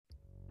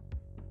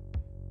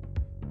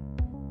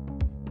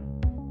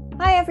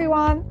Hi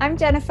everyone, I'm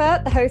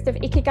Jennifer, the host of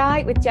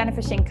Ikigai with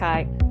Jennifer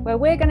Shinkai, where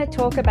we're going to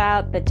talk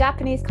about the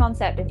Japanese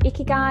concept of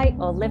Ikigai,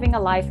 or living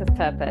a life of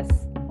purpose.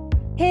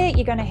 Here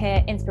you're going to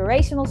hear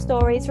inspirational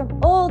stories from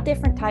all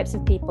different types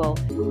of people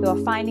who are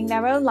finding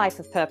their own life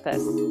of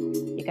purpose.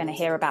 You're going to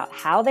hear about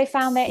how they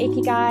found their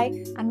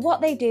Ikigai and what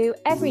they do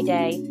every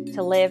day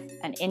to live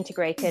an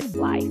integrated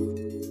life.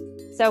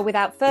 So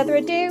without further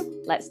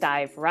ado, let's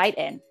dive right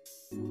in.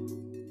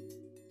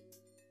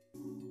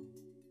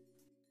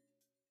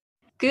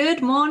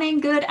 Good morning,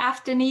 good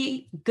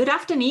afternoon,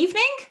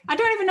 evening. I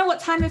don't even know what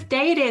time of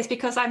day it is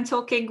because I'm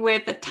talking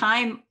with the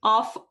Time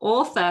Off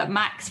author,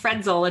 Max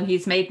Frenzel, and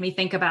he's made me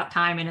think about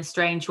time in a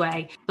strange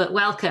way. But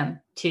welcome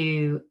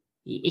to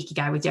the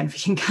Ikigai with Jennifer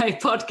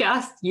Shinkai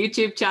podcast,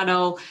 YouTube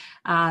channel,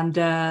 and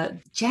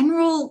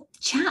general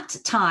chat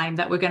time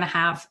that we're going to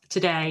have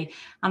today.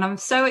 And I'm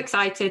so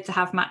excited to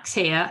have Max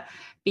here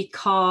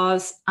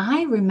because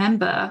I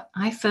remember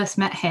I first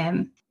met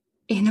him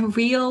in a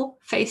real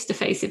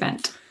face-to-face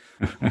event.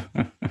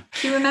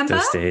 Do you remember?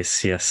 Those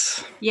days,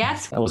 yes.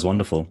 Yes. That was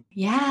wonderful.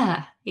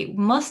 Yeah. It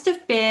must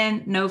have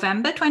been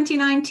November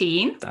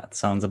 2019. That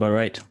sounds about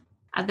right.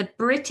 At the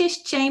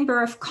British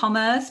Chamber of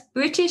Commerce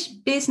British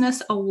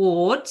Business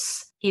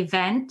Awards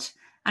event.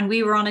 And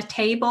we were on a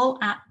table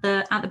at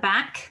the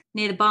back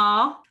near the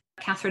bar.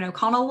 Catherine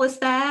O'Connell was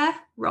there.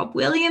 Rob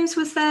Williams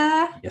was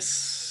there.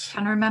 Yes.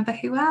 Trying to remember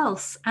who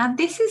else. And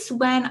this is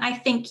when I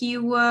think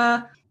you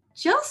were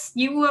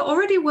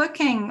already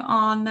working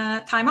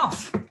on Time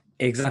Off.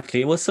 Exactly.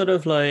 It was sort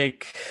of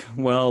like,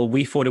 well,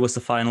 we thought it was the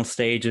final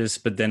stages,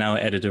 but then our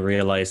editor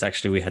realized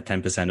actually we had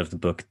 10% of the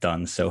book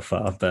done so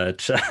far.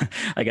 But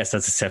I guess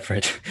that's a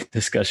separate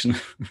discussion.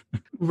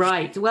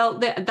 Right. Well,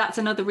 that's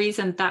another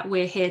reason that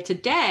we're here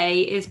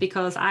today is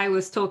because I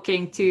was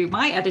talking to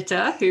my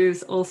editor,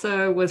 who's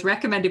also was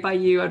recommended by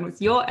you and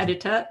was your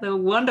editor, the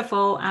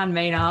wonderful Anne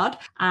Maynard.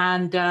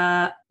 And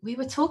we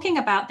were talking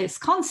about this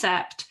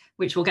concept,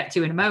 which we'll get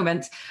to in a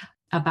moment,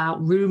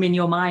 about room in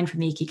your mind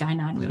from the Ikigai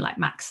 9. We were like,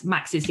 Max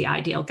is the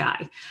ideal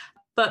guy.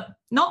 But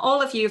not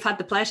all of you have had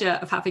the pleasure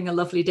of having a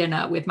lovely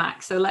dinner with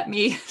Max. So let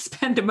me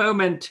spend a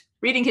moment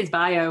reading his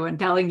bio and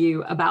telling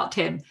you about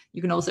him.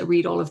 You can also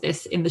read all of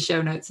this in the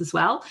show notes as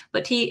well.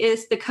 But he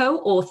is the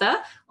co-author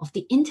of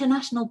the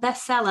international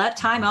bestseller,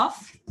 Time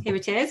Off. Here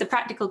it is, a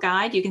practical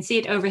guide. You can see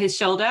it over his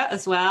shoulder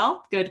as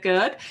well.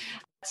 Good.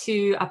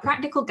 To a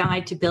practical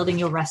guide to building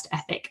your rest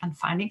ethic and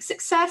finding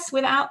success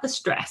without the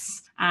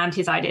stress. And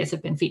his ideas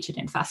have been featured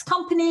in Fast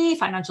Company,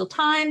 Financial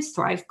Times,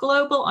 Thrive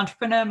Global,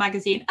 Entrepreneur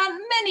Magazine, and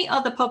many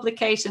other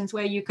publications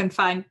where you can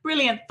find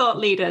brilliant thought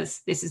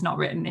leaders. This is not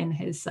written in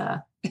his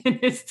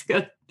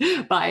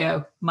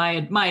bio,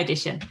 my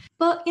edition.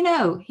 But,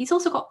 he's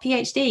also got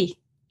PhD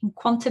in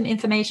quantum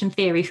information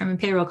theory from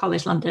Imperial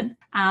College London,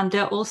 and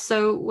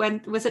also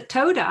was at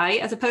Todai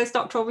as a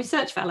postdoctoral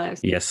research fellow.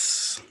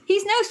 Yes.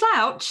 He's no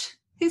slouch.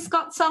 He's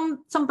got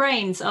some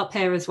brains up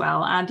here as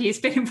well, and he's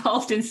been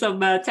involved in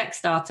some tech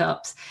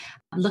startups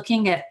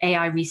looking at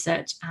AI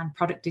research and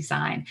product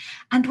design.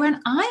 And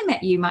when I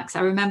met you, Max,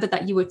 I remember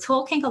that you were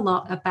talking a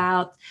lot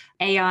about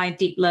AI,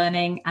 deep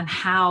learning, and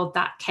how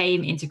that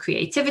came into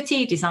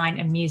creativity, design,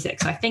 and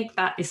music. So I think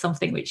that is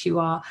something which you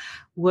are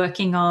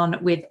working on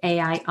with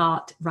AI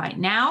art right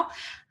now.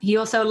 He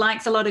also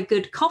likes a lot of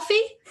good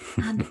coffee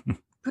and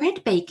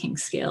bread baking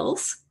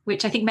skills,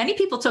 which I think many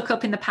people took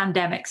up in the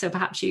pandemic. So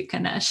perhaps you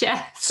can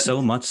share.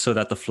 So much so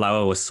that the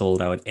flour was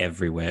sold out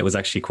everywhere. It was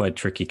actually quite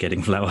tricky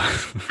getting flour.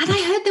 And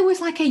I heard there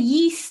was like a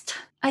yeast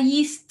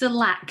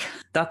lack.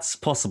 That's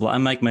possible. I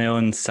make my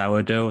own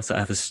sourdough, so I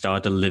have a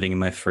starter living in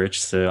my fridge,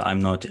 so I'm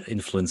not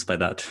influenced by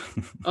that.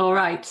 All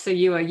right. So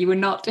you were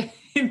not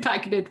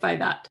impacted by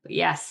that. But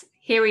yes,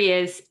 here he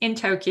is in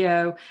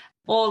Tokyo.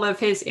 All of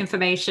his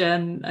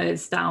information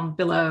is down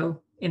below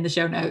in the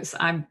show notes.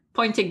 I'm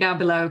pointing down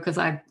below because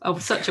I'm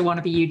such a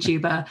wannabe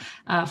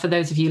YouTuber. For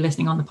those of you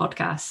listening on the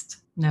podcast,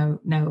 no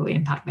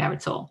impact there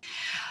at all.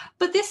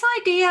 But this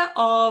idea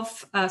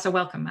of, so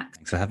welcome, Max.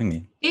 Thanks for having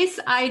me.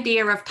 This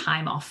idea of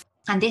time off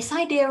and this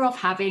idea of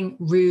having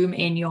room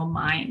in your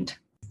mind.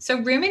 So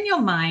room in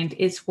your mind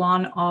is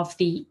one of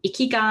the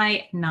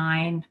Ikigai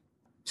 9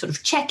 sort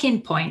of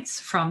check-in points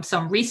from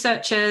some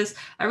researchers,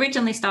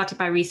 originally started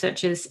by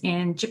researchers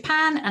in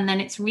Japan, and then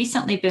it's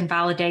recently been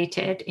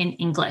validated in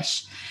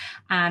English.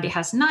 And it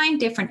has 9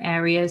 different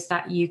areas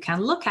that you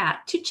can look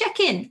at to check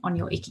in on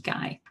your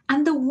Ikigai.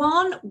 And the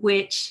one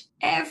which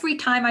every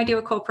time I do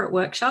a corporate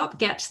workshop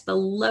gets the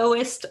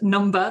lowest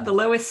number, the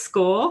lowest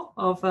score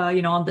of,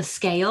 on the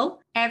scale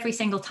every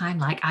single time.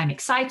 Like, I'm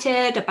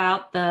excited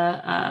about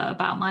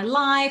about my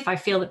life. I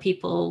feel that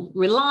people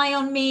rely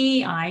on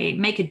me. I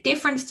make a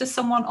difference to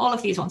someone. All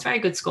of these ones, very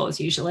good scores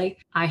usually.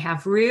 I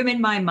have room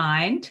in my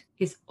mind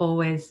is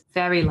always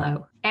very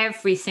low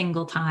every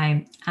single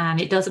time.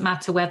 And it doesn't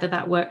matter whether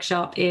that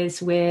workshop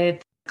is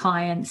with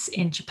clients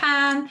in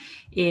Japan,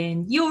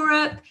 in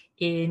Europe,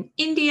 in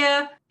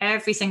India.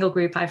 Every single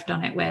group I've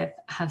done it with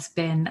has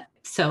been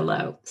so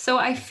low. So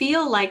I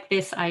feel like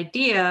this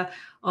idea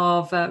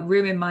of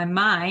room in my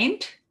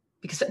mind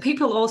because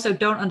people also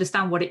don't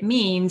understand what it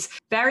means,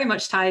 very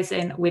much ties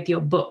in with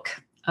your book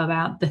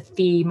about the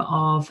theme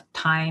of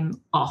time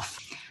off.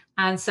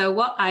 And so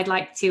what I'd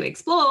like to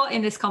explore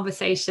in this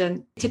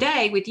conversation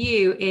today with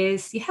you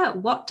is,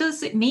 what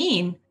does it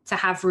mean to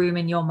have room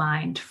in your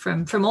mind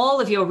from all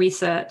of your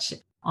research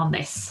on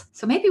this?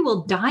 So maybe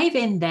we'll dive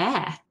in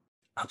there.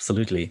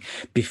 Absolutely.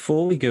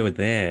 Before we go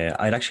there,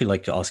 I'd actually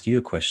like to ask you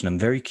a question. I'm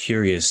very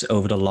curious,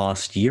 over the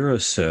last year or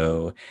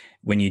so,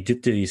 when you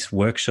did these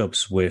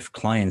workshops with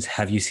clients,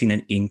 have you seen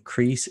an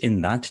increase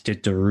in that?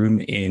 Did the room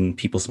in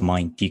people's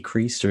mind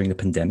decrease during the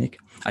pandemic?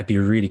 I'd be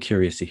really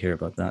curious to hear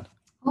about that.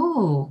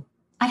 Oh,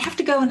 I'd have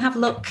to go and have a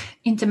look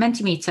into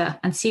Mentimeter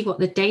and see what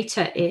the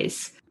data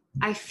is.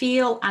 I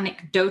feel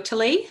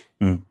anecdotally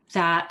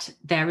that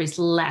there is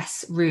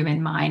less room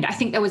in mind. I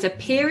think there was a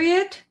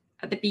period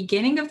at the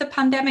beginning of the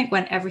pandemic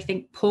when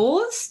everything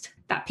paused,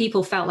 that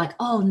people felt like,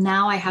 oh,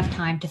 now I have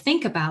time to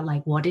think about,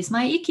 like, what is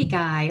my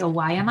ikigai, or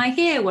why am I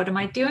here? What am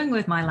I doing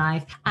with my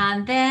life?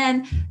 And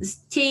then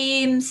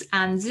Teams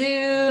and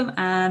Zoom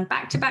and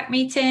back-to-back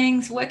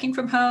meetings, working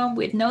from home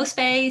with no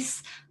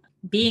space,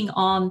 being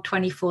on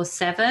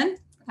 24/7.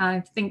 I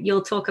think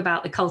you'll talk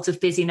about the cult of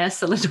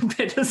busyness a little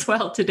bit as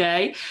well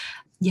today.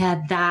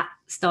 Yeah, that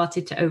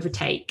started to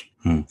overtake.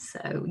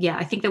 So yeah,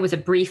 I think there was a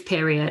brief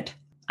period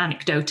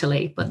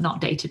anecdotally, but not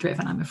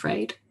data-driven, I'm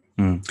afraid.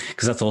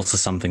 Because that's also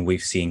something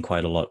we've seen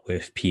quite a lot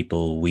with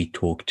people we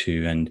talk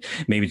to. And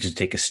maybe to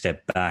take a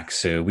step back,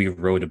 so we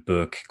wrote a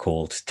book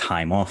called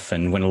Time Off,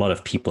 and when a lot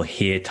of people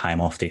hear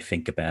time off, they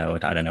think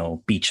about, I don't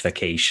know, beach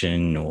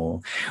vacation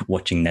or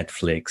watching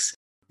Netflix.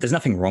 There's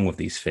nothing wrong with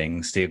these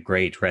things. They're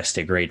great rest,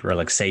 they're great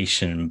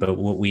relaxation. But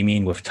what we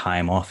mean with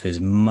time off is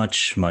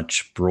much,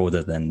 much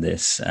broader than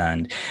this.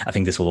 And I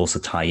think this will also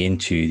tie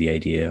into the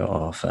idea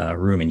of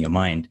room in your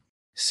mind.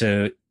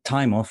 So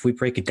time off, we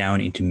break it down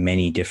into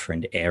many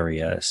different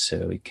areas.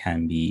 So it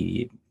can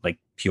be like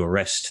pure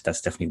rest.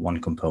 That's definitely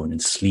one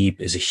component. Sleep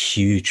is a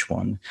huge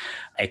one.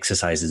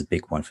 Exercise is a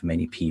big one for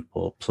many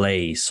people.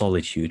 Play,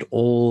 solitude,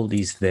 all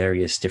these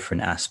various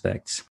different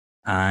aspects.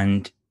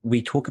 And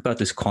we talk about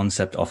this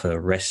concept of a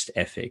rest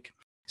ethic.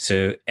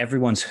 So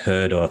everyone's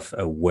heard of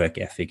a work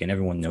ethic, and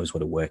everyone knows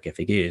what a work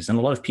ethic is. And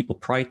a lot of people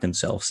pride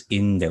themselves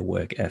in their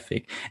work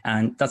ethic.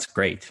 And that's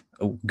great.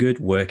 A good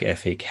work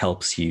ethic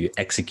helps you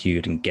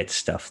execute and get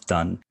stuff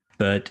done.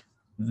 But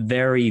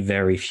very,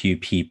 very few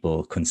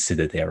people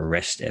consider their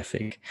rest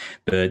ethic.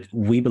 But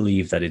we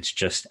believe that it's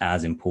just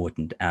as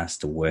important as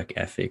the work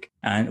ethic.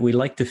 And we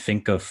like to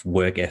think of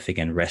work ethic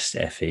and rest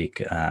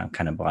ethic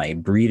kind of by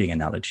breathing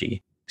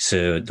analogy.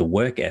 So the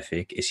work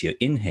ethic is your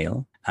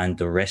inhale and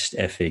the rest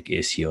ethic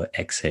is your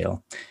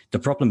exhale. The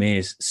problem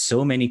is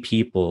so many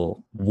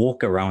people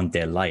walk around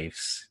their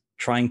lives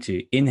trying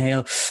to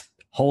inhale,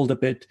 hold a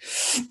bit,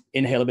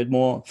 inhale a bit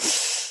more,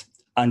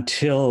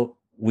 until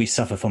we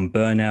suffer from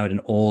burnout and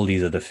all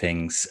these other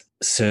things.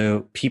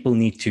 So people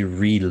need to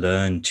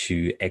relearn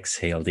to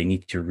exhale. They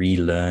need to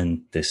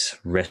relearn this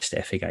rest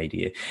ethic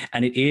idea.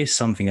 And it is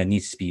something that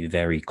needs to be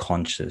very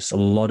conscious. A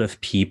lot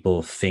of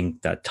people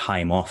think that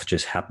time off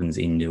just happens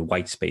in the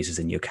white spaces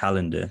in your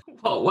calendar.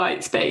 What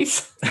white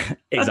space?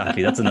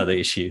 Exactly. That's another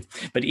issue.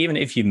 But even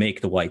if you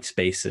make the white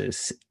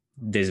spaces,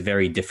 there's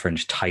very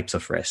different types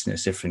of rest.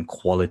 There's different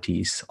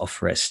qualities of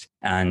rest.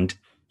 And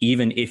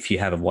even if you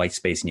have a white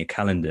space in your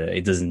calendar,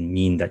 it doesn't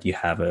mean that you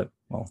have a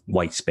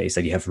white space,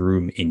 that you have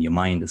room in your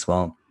mind as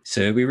well.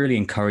 So we really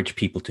encourage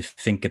people to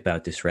think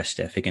about this rest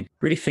ethic and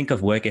really think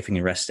of work ethic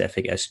and rest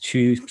ethic as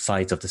two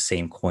sides of the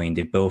same coin.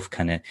 They both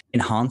kind of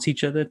enhance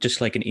each other,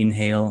 just like an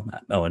inhale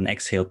or an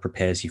exhale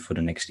prepares you for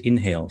the next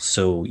inhale.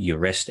 So your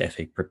rest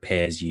ethic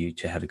prepares you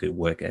to have a good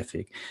work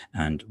ethic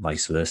and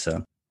vice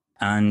versa.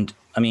 And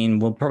I mean,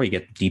 we'll probably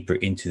get deeper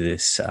into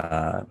this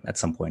at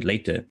some point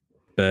later.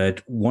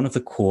 But one of the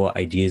core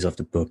ideas of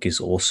the book is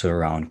also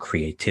around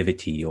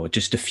creativity, or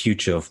just the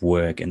future of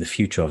work and the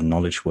future of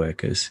knowledge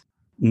workers.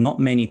 Not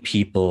many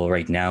people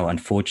right now,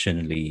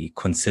 unfortunately,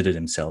 consider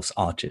themselves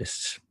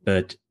artists.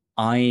 But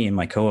I and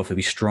my co-author,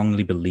 we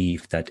strongly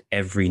believe that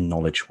every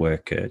knowledge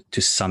worker,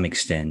 to some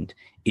extent,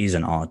 is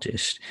an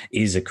artist,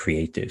 is a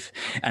creative.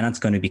 And that's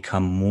going to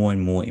become more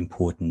and more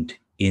important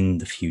in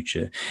the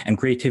future. And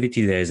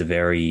creativity there is a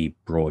very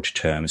broad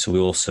term. So we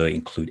also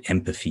include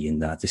empathy in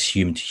that, this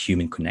human to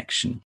human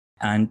connection.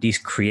 And these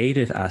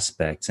creative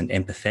aspects and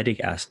empathetic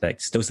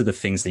aspects, those are the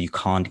things that you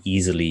can't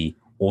easily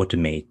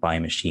automate by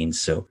machines.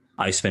 So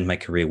I spent my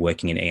career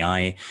working in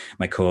AI.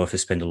 My co-author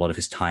spent a lot of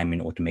his time in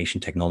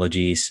automation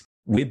technologies.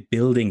 We're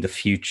building the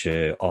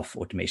future of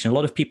automation. A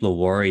lot of people are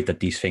worried that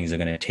these things are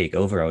going to take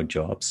over our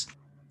jobs.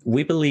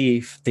 We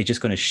believe they're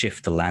just going to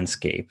shift the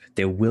landscape.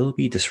 There will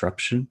be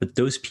disruption, but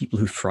those people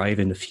who thrive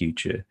in the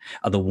future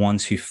are the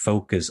ones who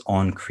focus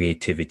on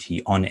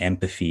creativity, on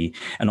empathy,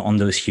 and on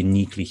those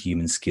uniquely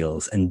human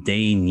skills. And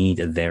they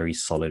need a very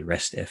solid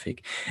rest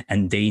ethic,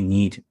 and they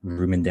need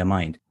room in their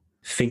mind.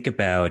 Think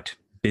about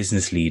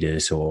business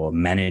leaders or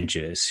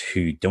managers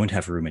who don't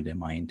have room in their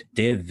mind.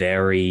 They're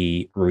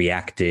very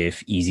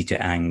reactive, easy to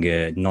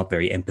anger, not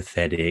very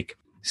empathetic.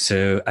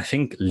 So I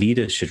think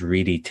leaders should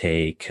really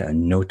take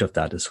note of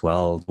that as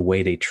well, the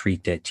way they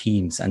treat their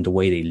teams and the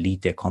way they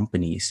lead their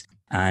companies,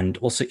 and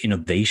also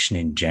innovation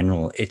in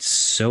general. It's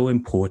so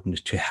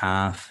important to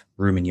have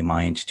room in your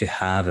mind, to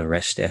have a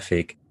rest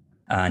ethic.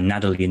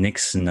 Natalie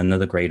Nixon,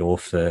 another great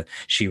author,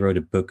 she wrote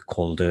a book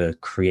called The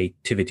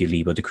Creativity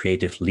Leap or The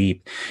Creative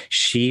Leap.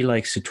 She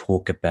likes to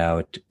talk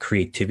about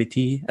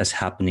creativity as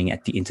happening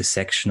at the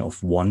intersection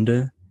of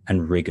wonder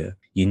and rigor.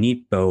 You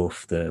need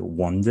both the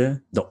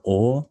wonder, the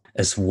awe,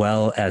 as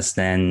well as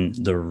then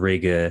the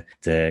rigor,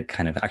 the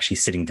kind of actually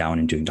sitting down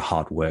and doing the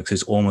hard work. So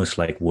it's almost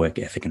like work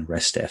ethic and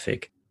rest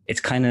ethic. It's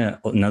kind of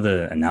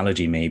another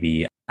analogy,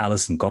 maybe.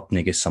 Alison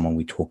Gopnik is someone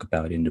we talk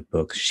about in the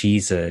book.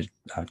 She's a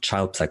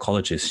child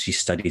psychologist. She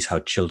studies how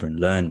children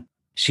learn.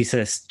 She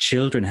says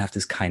children have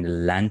this kind of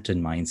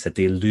lantern mindset.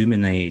 They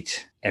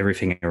illuminate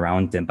everything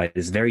around them by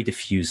this very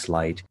diffuse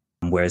light,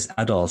 whereas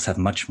adults have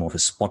much more of a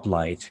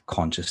spotlight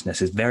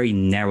consciousness. It very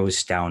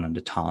narrows down on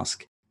the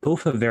task.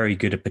 Both are very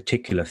good at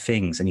particular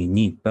things, and you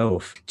need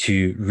both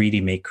to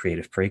really make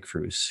creative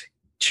breakthroughs.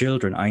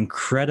 Children are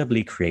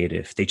incredibly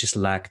creative. They just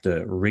lack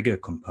the rigor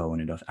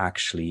component of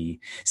actually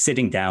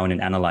sitting down and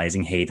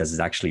analyzing, hey, does this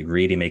actually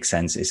really make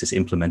sense? Is this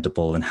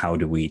implementable? And how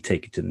do we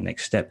take it to the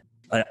next step?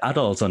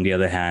 Adults, on the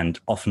other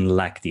hand, often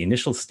lack the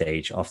initial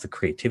stage of the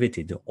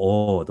creativity, the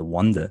awe, the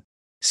wonder.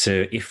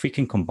 So if we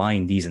can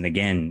combine these, and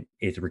again,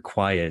 it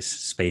requires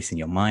space in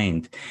your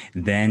mind,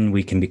 then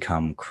we can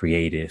become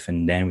creative,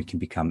 and then we can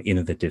become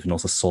innovative and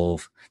also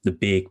solve the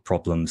big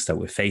problems that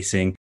we're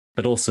facing,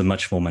 but also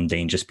much more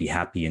mundane, just be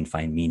happy and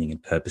find meaning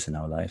and purpose in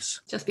our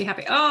lives. Just be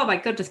happy. Oh my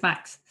goodness,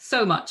 Max.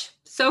 So much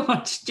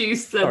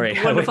juice. Sorry,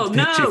 wonderful. I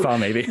went too far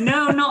maybe.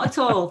 No, not at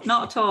all.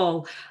 Not at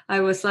all.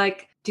 I was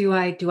like, do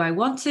I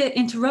want to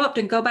interrupt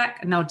and go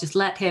back? No, just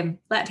let him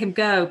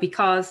go,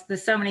 because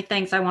there's so many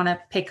things I want to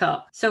pick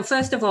up. So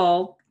first of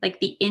all, like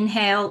the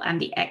inhale and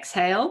the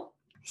exhale.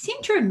 I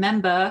seem to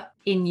remember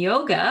in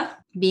yoga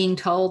being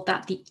told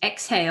that the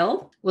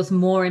exhale was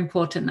more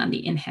important than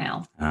the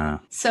inhale.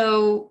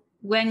 So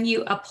when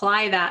you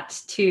apply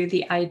that to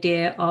the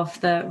idea of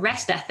the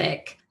rest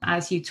ethic,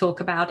 as you talk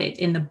about it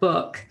in the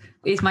book,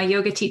 is my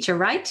yoga teacher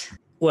right?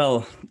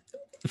 Well,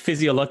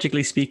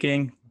 physiologically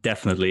speaking,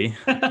 definitely.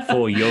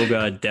 For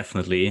yoga,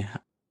 definitely.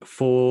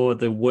 For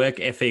the work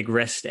ethic,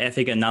 rest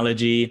ethic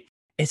analogy,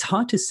 it's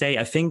hard to say.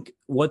 I think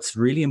what's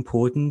really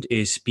important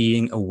is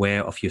being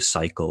aware of your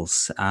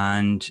cycles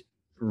and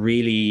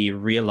really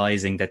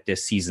realizing that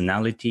there's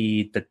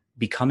seasonality, that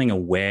becoming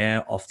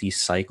aware of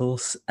these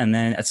cycles. And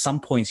then at some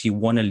points, you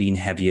want to lean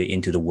heavier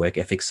into the work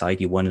ethic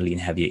side. You want to lean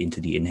heavier into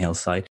the inhale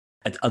side.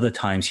 At other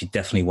times, you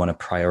definitely want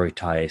to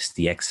prioritize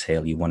the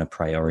exhale. You want to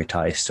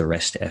prioritize the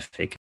rest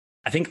ethic.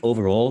 I think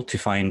overall, to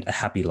find a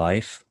happy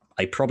life,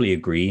 I probably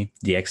agree.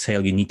 The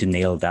exhale, you need to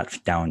nail that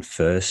down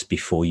first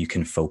before you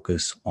can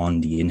focus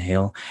on the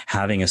inhale.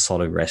 Having a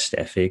solid rest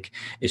ethic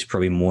is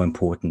probably more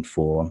important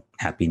for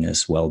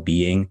happiness,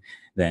 well-being,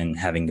 than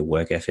having the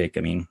work ethic.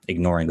 I mean,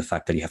 ignoring the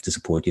fact that you have to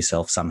support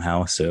yourself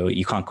somehow. So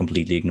you can't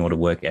completely ignore the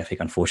work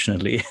ethic,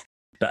 unfortunately.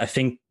 But I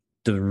think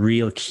the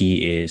real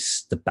key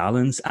is the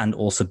balance and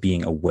also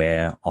being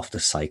aware of the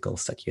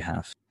cycles that you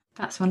have.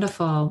 That's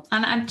wonderful.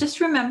 And I'm just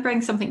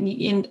remembering something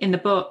in the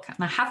book, and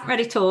I haven't read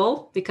it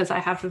all because I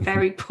have a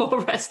very poor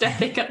rest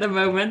ethic at the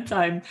moment.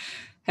 I'm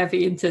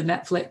heavy into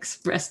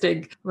Netflix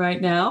resting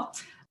right now.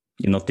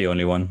 You're not the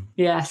only one.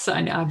 Yes,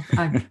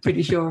 I'm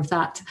pretty sure of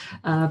that.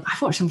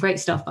 I've watched some great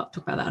stuff, but I'll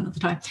talk about that another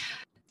time.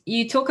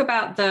 You talk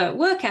about the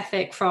work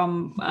ethic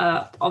from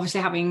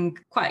obviously having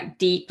quite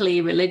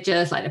deeply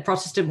religious, like the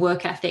Protestant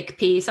work ethic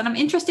piece. And I'm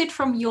interested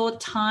from your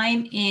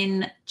time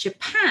in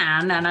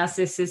Japan, and as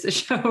this is a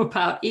show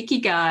about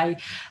Ikigai,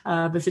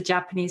 there's a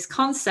Japanese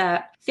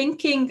concept,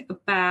 thinking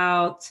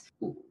about,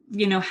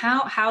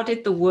 how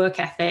did the work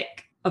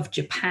ethic of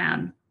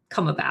Japan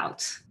come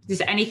about?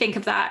 Does anything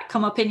of that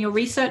come up in your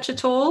research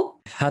at all?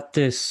 I've had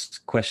this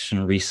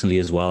question recently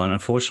as well, and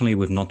unfortunately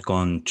we've not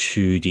gone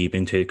too deep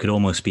into it. It could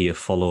almost be a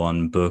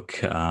follow-on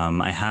book.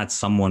 I had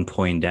someone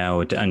point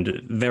out,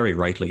 and very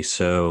rightly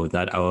so,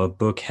 that our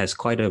book has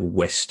quite a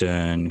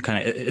Western,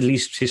 kind of, at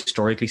least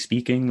historically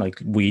speaking,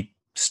 like we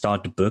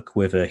start the book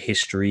with a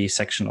history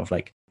section of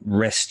like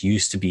rest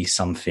used to be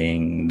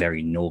something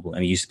very noble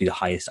and it used to be the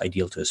highest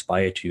ideal to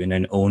aspire to. And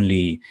then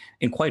only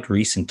in quite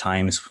recent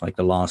times, like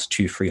the last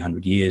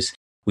 200-300 years,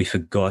 we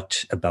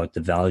forgot about the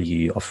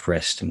value of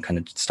rest and kind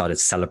of started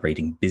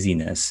celebrating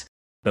busyness.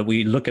 But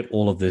we look at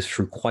all of this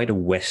through quite a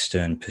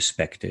Western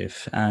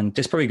perspective. And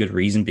there's probably a good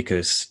reason,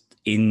 because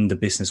in the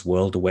business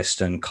world, the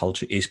Western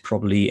culture is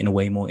probably in a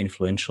way more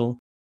influential.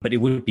 But it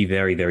would be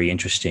very, very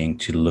interesting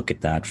to look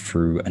at that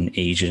through an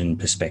Asian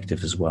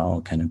perspective as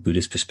well, kind of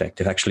Buddhist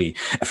perspective. Actually,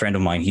 a friend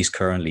of mine, he's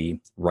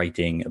currently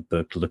writing a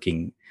book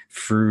looking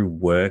through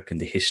work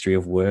and the history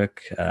of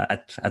work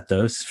at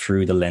those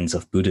through the lens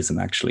of Buddhism,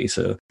 actually.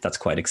 So that's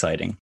quite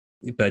exciting.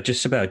 But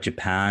just about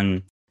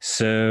Japan.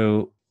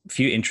 So a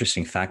few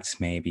interesting facts,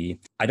 maybe.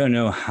 I don't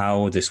know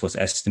how this was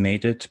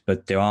estimated,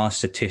 but there are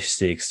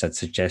statistics that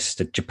suggest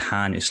that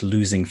Japan is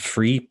losing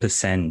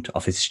 3%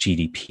 of its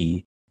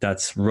GDP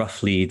That's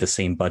roughly the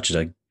same budget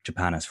that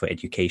Japan has for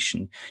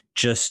education,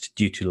 just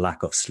due to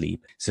lack of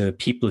sleep. So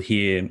people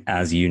here,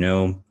 as you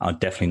know, are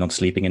definitely not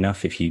sleeping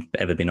enough. If you've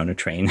ever been on a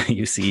train,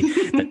 you see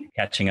that they're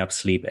catching up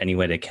sleep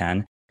anywhere they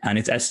can. And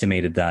it's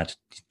estimated that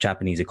the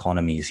Japanese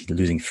economy is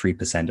losing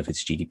 3% of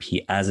its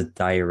GDP as a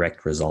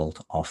direct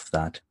result of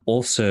that.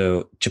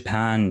 Also,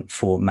 Japan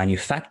for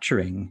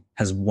manufacturing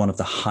has one of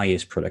the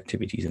highest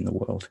productivities in the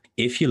world.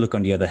 If you look,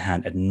 on the other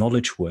hand, at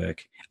knowledge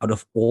work, out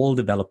of all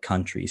developed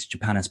countries,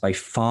 Japan has by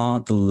far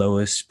the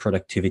lowest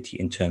productivity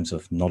in terms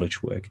of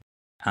knowledge work.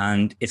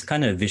 And it's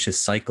kind of a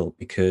vicious cycle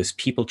because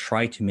people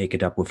try to make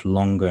it up with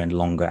longer and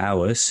longer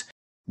hours,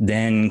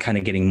 then kind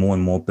of getting more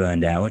and more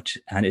burned out.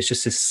 And it's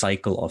just this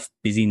cycle of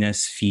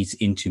busyness feeds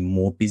into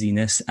more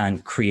busyness,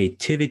 and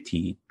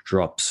creativity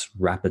drops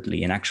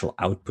rapidly and actual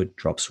output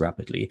drops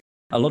rapidly.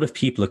 A lot of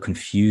people are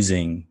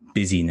confusing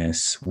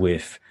busyness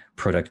with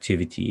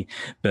productivity,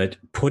 but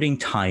putting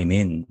time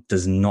in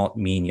does not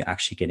mean you're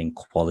actually getting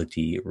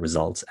quality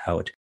results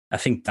out. I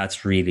think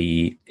that's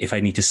really, if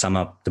I need to sum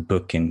up the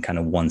book in kind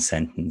of one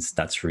sentence,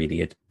 that's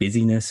really it.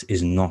 Busyness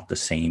is not the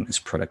same as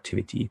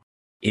productivity.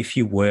 If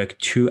you work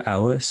 2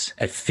 hours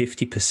at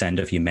 50%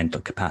 of your mental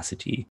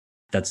capacity,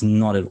 that's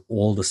not at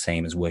all the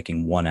same as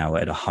working 1 hour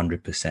at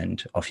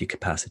 100% of your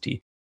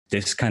capacity.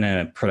 This kind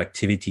of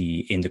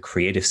productivity in the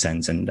creative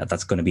sense, and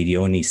that's going to be the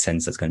only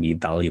sense that's going to be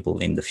valuable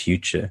in the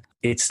future,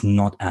 it's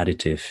not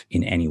additive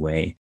in any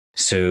way.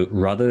 So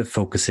rather than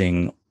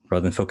focusing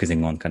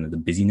on kind of the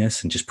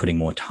busyness and just putting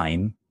more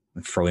time,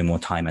 throwing more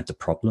time at the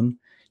problem,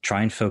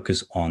 try and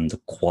focus on the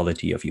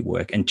quality of your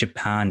work. And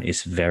Japan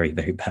is very,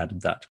 very bad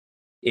at that.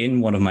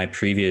 In one of my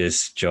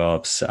previous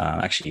jobs,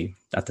 actually,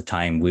 at the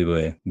time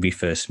we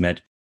first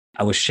met,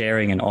 I was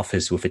sharing an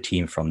office with a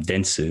team from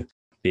Dentsu,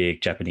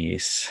 big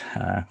Japanese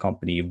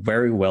company,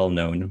 very well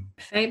known.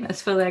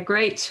 Famous for their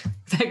great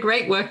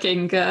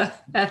working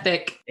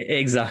ethic.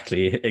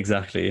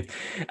 Exactly.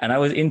 And I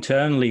was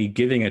internally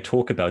giving a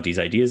talk about these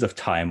ideas of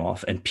time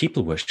off, and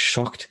people were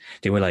shocked.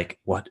 They were like,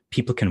 what?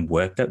 People can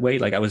work that way?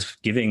 Like, I was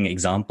giving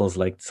examples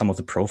like some of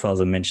the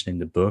profiles I mentioned in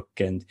the book,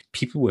 and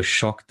people were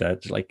shocked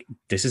that like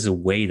this is a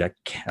way that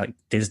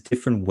there's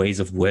different ways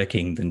of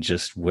working than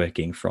just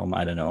working from,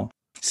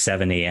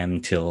 7 a.m.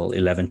 till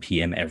 11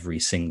 p.m. every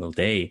single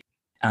day.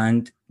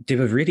 And they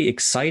were really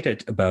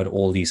excited about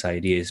all these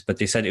ideas, but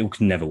they said it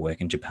could never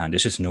work in Japan.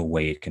 There's just no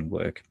way it can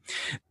work.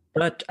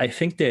 But I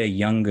think they're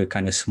younger,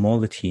 kind of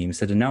smaller teams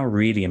that are now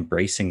really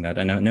embracing that.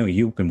 And I know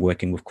you've been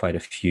working with quite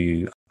a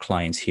few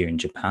clients here in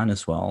Japan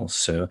as well.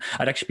 So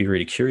I'd actually be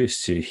really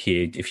curious to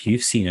hear if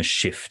you've seen a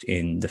shift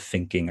in the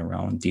thinking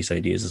around these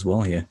ideas as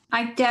well here.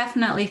 I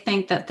definitely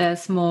think that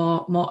there's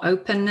more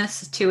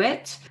openness to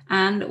it.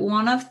 And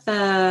one of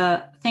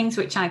the things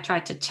which I try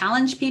to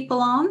challenge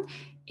people on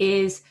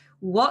is,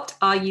 what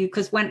are you,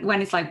 because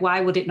when it's like,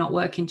 why would it not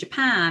work in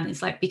Japan?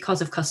 It's like,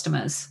 because of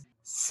customers.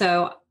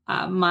 So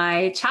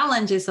my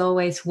challenge is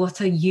always,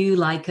 what are you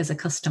like as a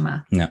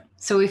customer? Yeah.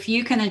 So if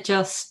you can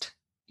adjust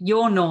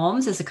your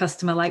norms as a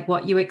customer, like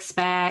what you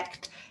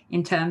expect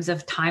in terms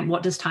of time,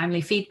 what does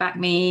timely feedback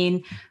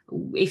mean?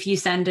 If you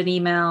send an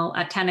email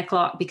at 10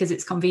 o'clock because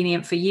it's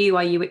convenient for you,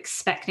 are you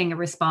expecting a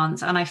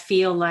response? And I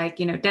feel like,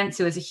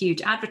 Dentsu is a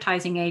huge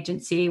advertising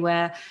agency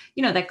where,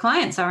 their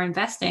clients are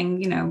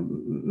investing,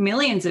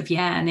 millions of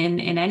yen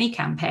in any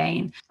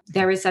campaign.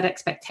 There is that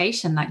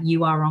expectation that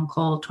you are on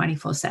call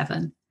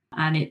 24/7.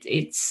 And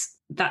it's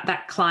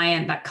that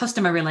client, that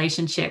customer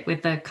relationship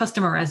with the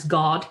customer as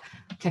God,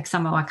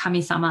 Otakusama wa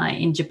Kami-sama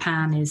in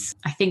Japan, is,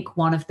 I think,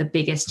 one of the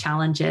biggest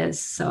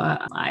challenges. So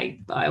I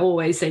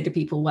always say to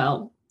people,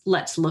 well,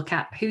 let's look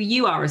at who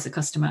you are as a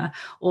customer,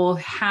 or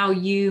how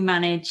you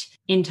manage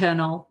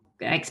internal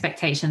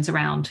expectations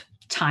around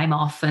time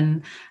off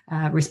and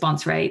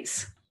response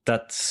rates.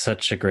 That's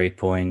such a great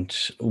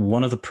point.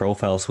 One of the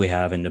profiles we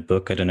have in the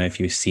book, I don't know if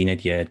you've seen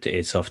it yet,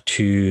 is of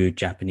 2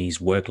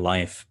 Japanese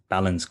work-life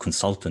balance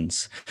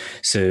consultants.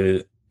 So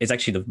it's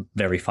actually the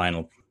very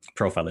final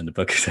profile in the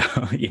book, so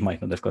you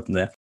might not have gotten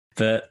there.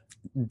 But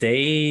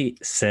they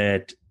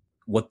said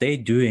what they're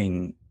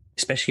doing,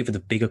 especially for the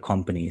bigger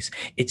companies,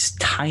 it's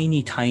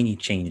tiny, tiny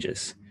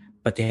changes,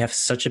 but they have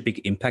such a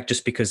big impact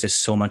just because there's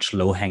so much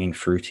low-hanging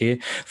fruit here.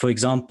 For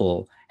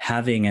example,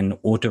 having an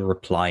auto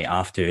reply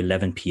after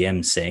 11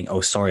 p.m. saying,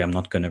 oh, sorry, I'm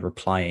not going to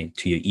reply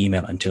to your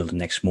email until the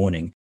next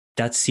morning.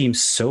 That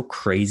seems so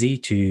crazy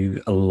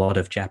to a lot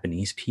of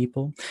Japanese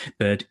people,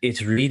 but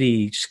it's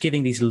really just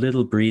giving these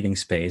little breathing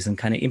space and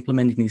kind of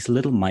implementing these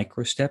little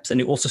micro steps. And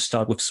they also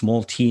start with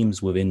small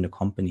teams within the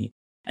company.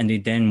 And they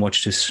then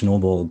watch the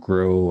snowball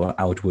grow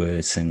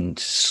outwards and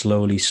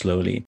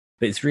slowly.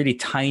 But it's really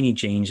tiny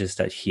changes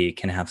that here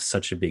can have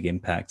such a big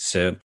impact.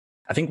 So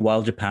I think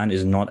while Japan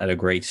is not at a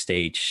great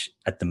stage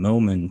at the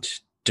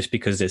moment, just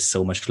because there's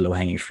so much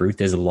low-hanging fruit,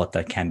 there's a lot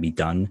that can be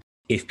done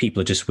if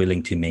people are just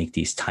willing to make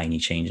these tiny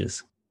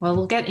changes. Well,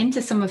 we'll get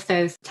into some of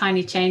those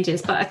tiny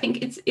changes, but I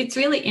think it's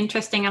really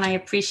interesting, and I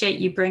appreciate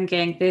you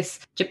bringing this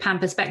Japan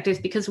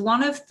perspective, because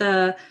one of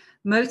the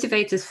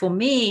motivators for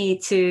me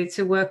to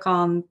work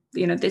on,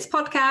 this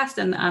podcast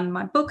and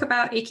my book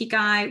about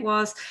Ikigai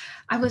was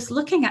I was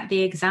looking at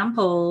the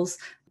examples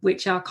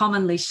which are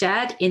commonly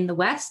shared in the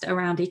West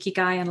around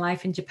Ikigai and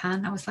life in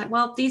Japan. I was like,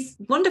 well, these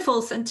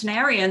wonderful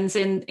centenarians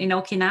in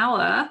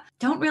Okinawa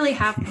don't really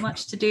have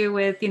much to do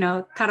with,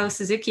 Taro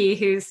Suzuki,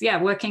 who's,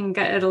 working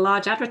at a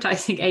large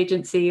advertising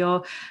agency,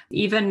 or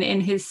even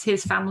in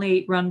his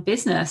family-run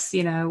business,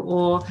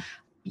 or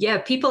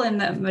people in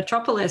the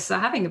metropolis are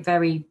having a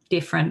very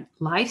different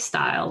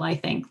lifestyle, I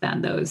think,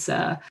 than those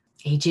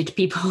aged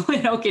people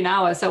in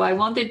Okinawa. So I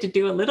wanted to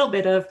do a little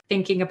bit of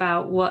thinking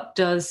about what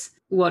does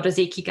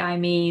Ikigai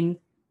mean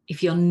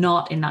if you're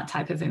not in that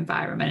type of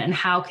environment, and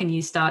how can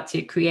you start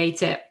to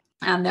create it?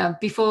 And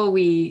before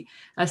we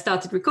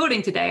started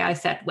recording today, I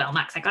said, well,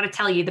 Max, I got to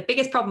tell you, the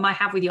biggest problem I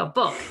have with your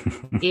book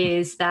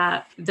is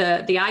that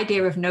the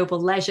idea of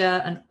noble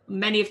leisure, and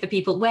many of the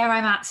people where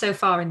I'm at so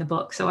far in the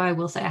book, so I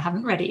will say I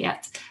haven't read it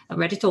yet. I've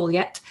read it all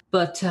yet,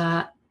 but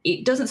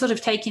it doesn't sort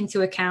of take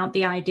into account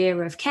the idea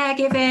of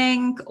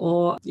caregiving,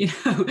 or,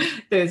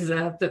 there's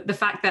the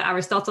fact that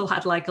Aristotle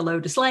had like a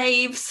load of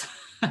slaves.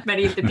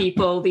 Many of the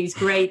people, these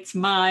great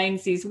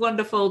minds, these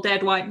wonderful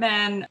dead white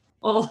men,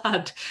 all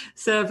had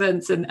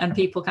servants and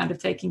people kind of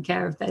taking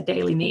care of their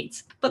daily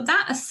needs. But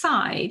that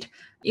aside,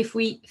 if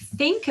we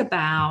think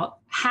about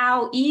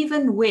how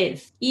even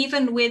with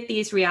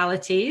these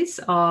realities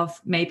of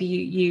maybe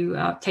you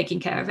are taking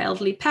care of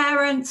elderly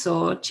parents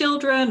or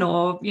children,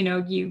 or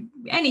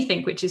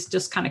anything which is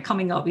just kind of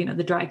coming up,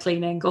 the dry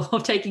cleaning or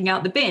taking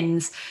out the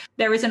bins,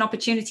 there is an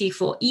opportunity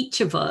for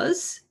each of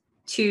us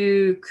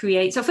to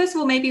create. So first of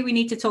all, maybe we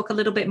need to talk a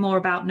little bit more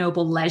about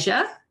noble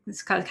leisure.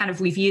 It's kind of,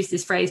 we've used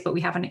this phrase, but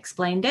we haven't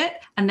explained it.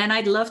 And then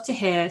I'd love to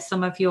hear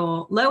some of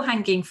your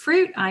low-hanging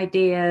fruit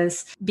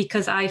ideas,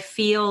 because I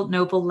feel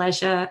noble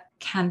leisure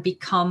can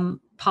become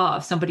part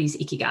of somebody's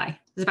Ikigai.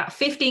 There's about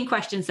 15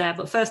 questions there,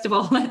 but first of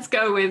all, let's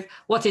go with,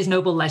 what is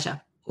noble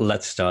leisure?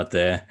 Let's start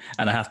there.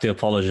 And I have to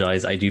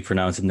apologize. I do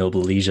pronounce it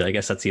noble leisure. I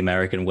guess that's the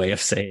American way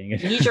of saying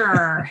it.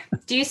 Leisure.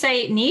 Do you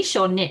say niche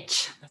or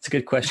niche? That's a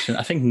good question.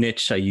 I think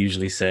niche, I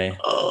usually say.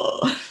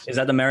 Is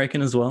that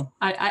American as well?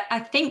 I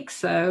think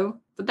so,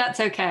 but that's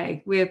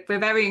okay. We're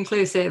very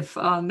inclusive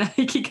on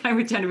Ikigai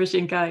with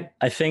Generation Shinkai.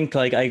 I think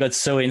I got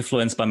so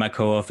influenced by my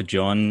co-author,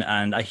 John,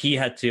 and he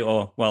had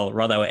to,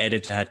 our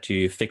editor had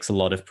to fix a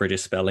lot of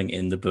British spelling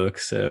in the book.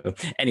 So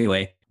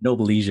anyway,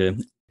 noble leisure.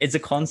 It's a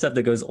concept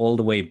that goes all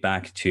the way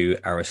back to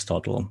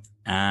Aristotle.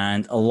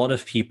 And a lot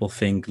of people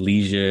think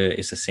leisure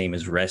is the same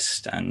as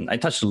rest. And I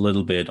touched a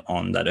little bit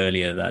on that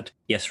earlier, that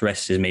yes,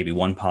 rest is maybe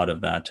one part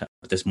of that,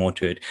 but there's more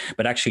to it.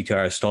 But actually to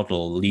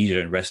Aristotle, leisure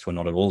and rest were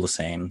not at all the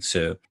same.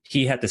 So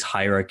he had this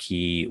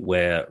hierarchy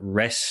where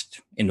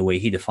rest, in the way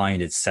he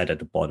defined it, sat at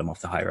the bottom of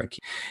the hierarchy.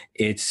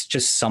 It's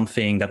just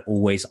something that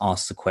always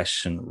asks the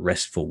question,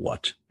 rest for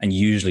what? And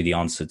usually the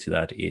answer to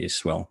that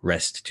is, well,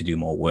 rest to do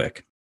more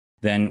work.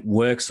 Then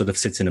work sort of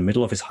sits in the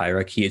middle of his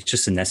hierarchy. It's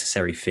just a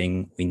necessary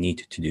thing we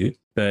need to do.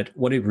 But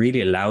what it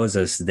really allows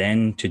us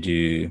then to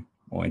do,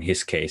 or in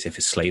his case, if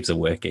his slaves are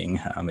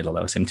working, it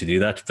allows him to do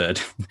that,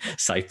 but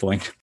side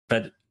point.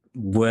 But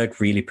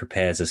work really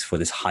prepares us for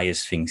this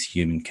highest things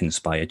human can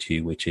aspire to,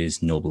 which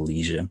is noble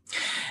leisure.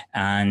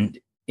 And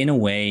in a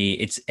way,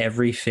 it's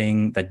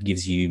everything that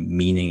gives you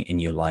meaning in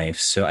your life.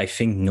 So I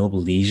think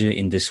noble leisure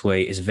in this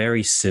way is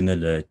very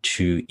similar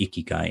to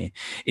Ikigai.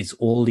 It's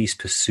all these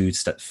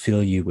pursuits that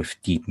fill you with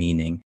deep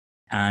meaning.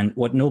 And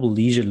what noble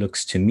leisure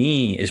looks to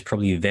me is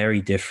probably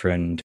very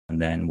different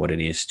than what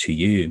it is to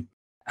you.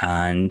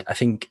 And I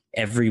think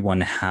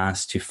everyone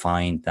has to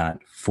find that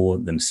for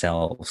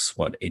themselves,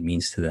 what it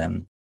means to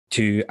them.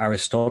 To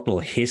Aristotle,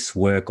 his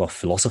work of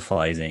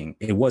philosophizing,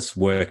 it was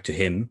work to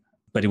him,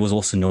 but it was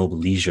also noble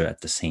leisure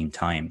at the same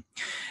time.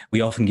 We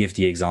often give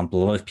the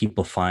example, a lot of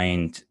people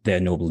find their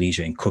noble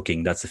leisure in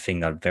cooking. That's the thing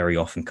that very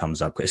often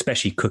comes up,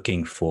 especially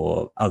cooking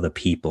for other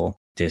people.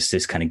 There's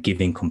this kind of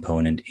giving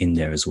component in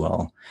there as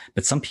well.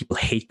 But some people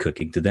hate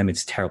cooking. To them,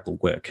 it's terrible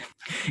work.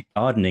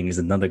 Gardening is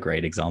another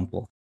great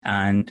example.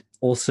 And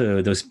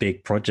also those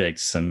big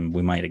projects, and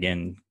we might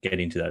again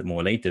get into that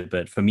more later.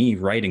 But for me,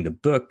 writing the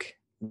book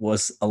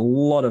was a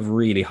lot of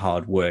really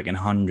hard work and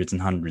hundreds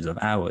of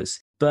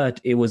hours.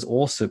 But it was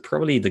also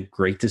probably the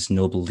greatest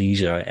noble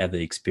leisure I ever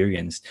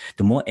experienced.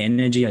 The more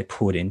energy I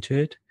poured into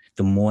it,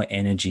 the more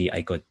energy I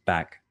got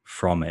back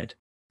from it.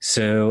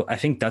 So I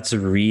think that's a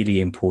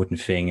really important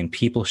thing. And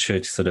people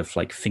should sort of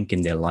think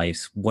in their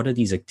lives, what are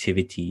these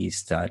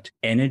activities that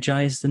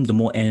energize them? The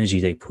more energy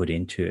they put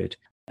into it.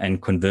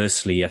 And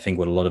conversely, I think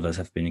what a lot of us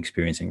have been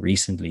experiencing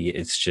recently,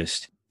 it's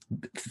just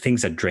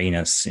things that drain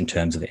us in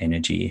terms of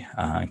energy,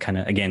 kind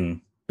of,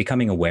 again,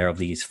 becoming aware of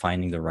these,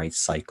 finding the right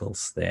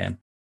cycles there.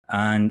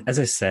 And as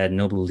I said,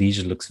 noble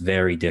leisure looks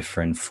very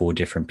different for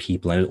different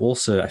people. And it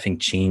also, I think,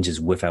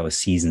 changes with our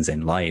seasons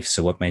in life.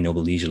 So what my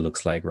noble leisure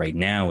looks like right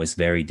now is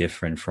very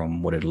different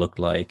from what it looked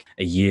like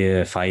a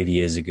year, 5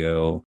 years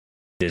ago.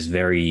 There's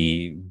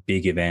very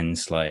big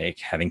events like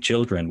having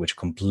children, which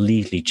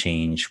completely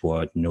change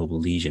what noble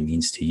leisure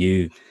means to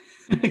you.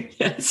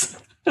 Yes.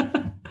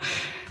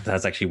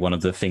 That's actually one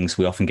of the things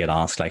we often get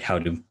asked, like, how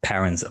do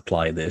parents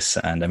apply this?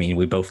 And I mean,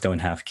 we both don't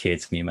have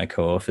kids, me and my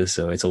co-author,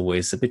 so it's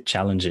always a bit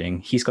challenging.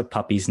 He's got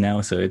puppies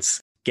now, so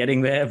it's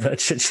getting there,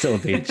 but it's still a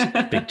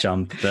big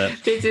jump. But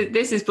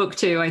this is book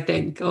 2, I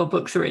think, or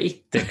book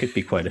 3. There could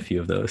be quite a few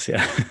of those,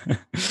 yeah.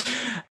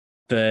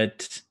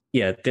 But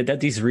yeah, that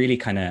these really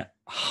kind of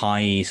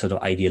high sort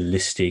of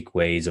idealistic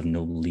ways of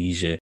noble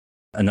leisure.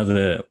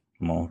 Another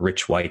more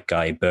rich white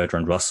guy,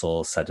 Bertrand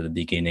Russell, said at the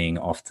beginning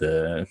of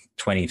the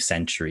 20th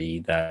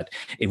century that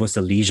it was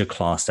the leisure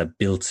class that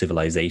built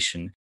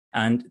civilization.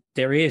 And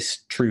there is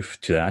truth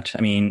to that.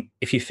 I mean,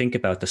 if you think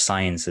about the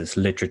sciences,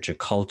 literature,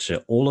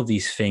 culture, all of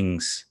these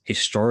things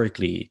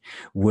historically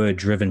were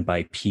driven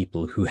by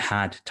people who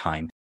had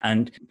time.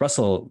 And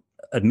Russell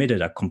admitted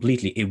that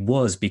completely. It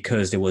was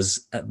because there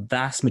was a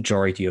vast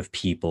majority of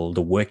people,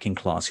 the working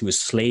class, who was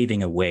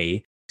slaving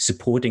away,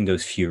 supporting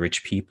those few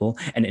rich people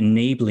and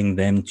enabling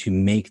them to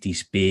make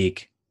these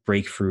big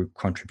breakthrough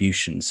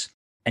contributions.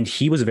 And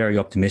he was very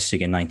optimistic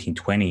in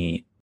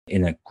 1920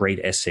 in a great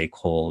essay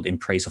called In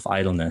Praise of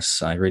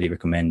Idleness. I really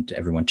recommend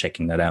everyone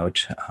checking that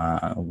out.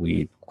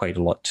 We quite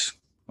a lot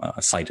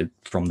cited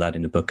from that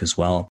in the book as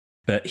well.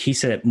 But he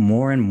said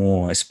more and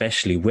more,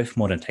 especially with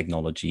modern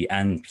technology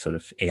and sort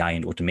of AI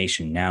and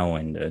automation now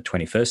in the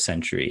 21st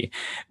century,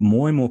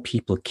 more and more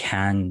people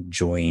can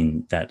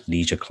join that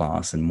leisure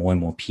class and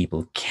more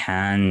people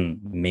can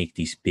make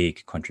these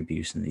big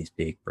contributions, these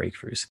big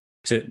breakthroughs.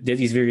 So there are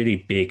these really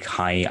big,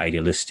 high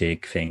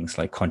idealistic things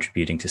like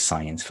contributing to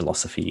science,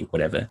 philosophy,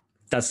 whatever.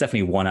 That's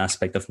definitely one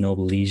aspect of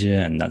noble leisure,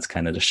 and that's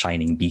kind of the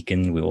shining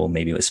beacon we all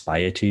maybe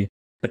aspire to.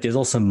 But there's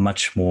also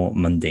much more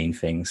mundane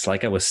things.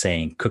 Like I was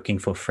saying, cooking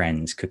for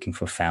friends, cooking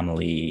for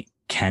family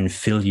can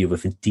fill you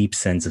with a deep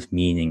sense of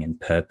meaning and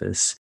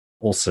purpose.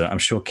 Also, I'm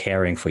sure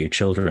caring for your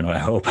children, or I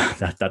hope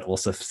that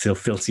also still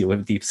fills you with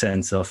a deep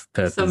sense of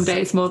purpose. Some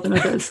days more than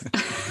others.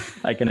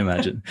 I can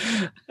imagine.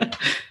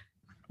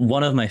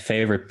 One of my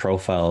favorite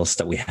profiles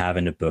that we have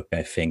in the book,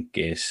 I think,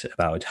 is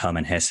about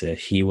Hermann Hesse.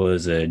 He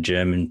was a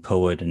German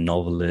poet and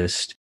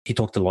novelist. He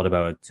talked a lot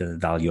about the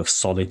value of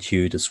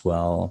solitude as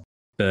well.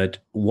 But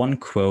one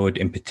quote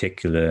in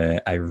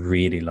particular I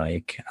really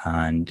like,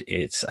 and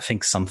it's, I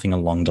think, something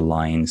along the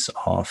lines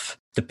of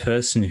the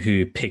person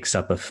who picks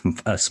up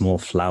a small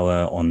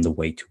flower on the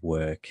way to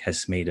work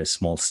has made a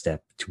small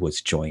step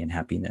towards joy and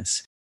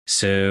happiness.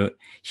 So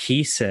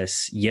he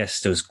says,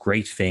 yes, those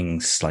great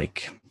things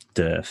like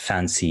the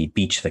fancy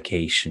beach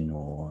vacation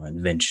or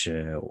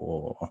adventure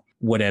or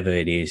whatever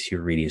it is you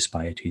really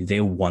aspire to,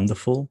 they're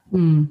wonderful,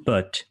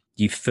 but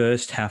you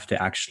first have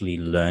to actually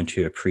learn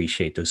to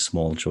appreciate those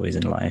small joys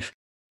in life.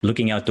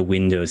 Looking out the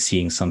window,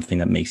 seeing something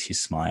that makes you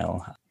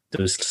smile,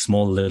 those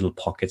small little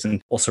pockets.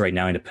 And also right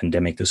now in the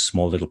pandemic, those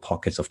small little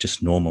pockets of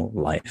just normal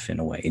life in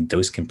a way,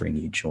 those can bring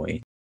you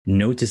joy.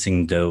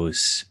 Noticing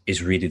those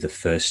is really the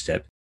first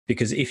step,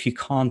 because if you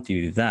can't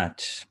do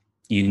that,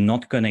 you're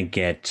not going to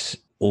get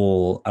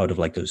all out of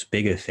like those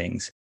bigger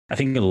things. I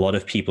think a lot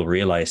of people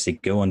realize they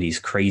go on these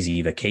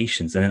crazy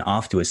vacations and then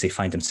afterwards they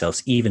find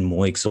themselves even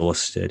more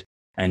exhausted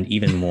and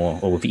even more,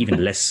 or with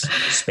even less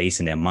space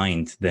in their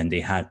mind than they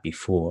had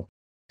before.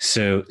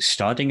 So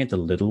starting at the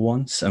little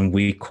ones, and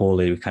we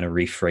kind of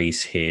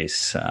rephrase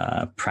his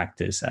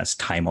practice as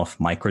time off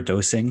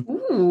microdosing.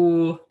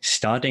 Ooh.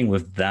 Starting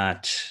with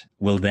that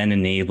will then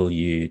enable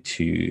you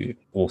to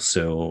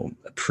also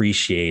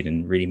appreciate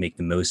and really make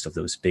the most of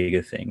those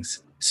bigger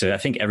things. So I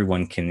think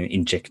everyone can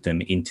inject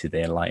them into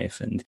their life,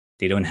 and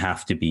they don't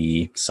have to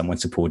be someone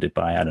supported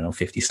by,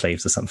 50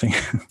 slaves or something.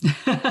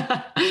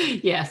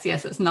 Yes,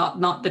 it's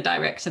not the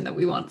direction that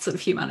we want sort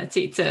of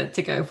humanity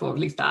to go for. At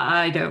least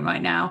I don't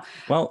right now.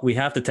 Well, we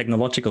have the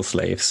technological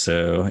slaves,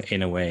 so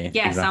in a way,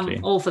 yes, exactly.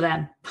 I'm all for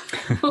them.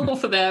 All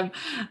for them.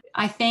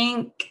 I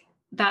think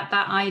that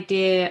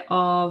idea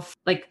of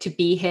like to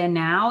be here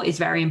now is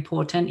very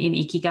important in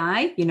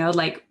Ikigai.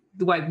 Like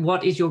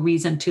what is your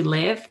reason to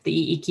live?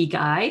 The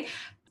Ikigai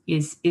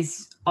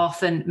is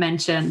often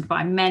mentioned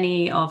by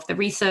many of the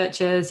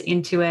researchers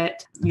into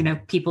it.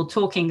 People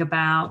talking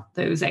about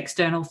those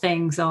external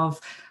things of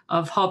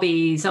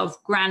hobbies,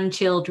 of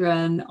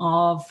grandchildren,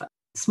 of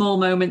small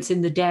moments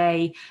in the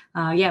day,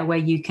 where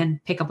you can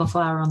pick up a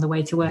flower on the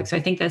way to work. So I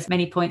think there's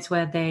many points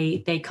where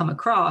they come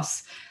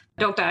across.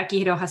 Dr.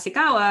 Akihiro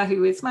Hasegawa,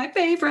 who is my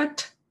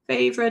favorite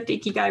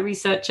Ikigai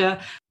researcher,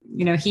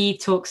 he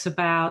talks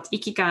about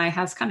Ikigai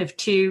has kind of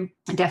two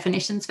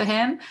definitions for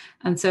him.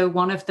 And so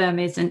one of them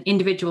is an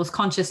individual's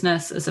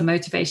consciousness as a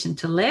motivation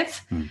to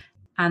live.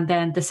 And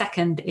then the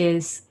second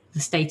is the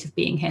state of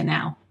being here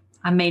now.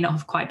 I may not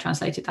have quite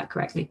translated that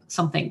correctly,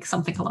 something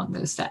along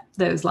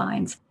those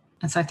lines.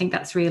 And so I think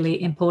that's really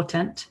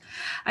important.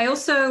 I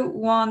also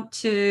want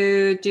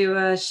to do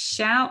a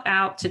shout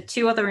out to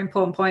two other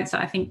important points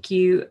that I think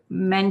you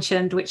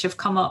mentioned, which have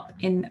come up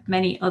in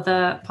many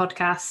other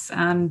podcasts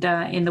and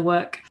in the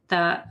work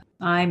that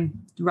I'm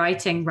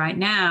writing right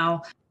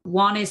now.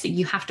 One is that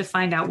you have to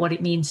find out what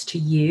it means to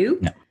you.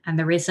 No. And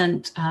there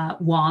isn't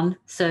one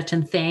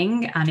certain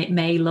thing, and it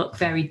may look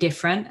very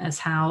different as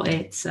how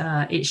it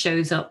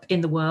shows up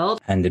in the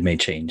world. And it may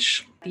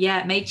change.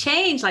 Yeah, it may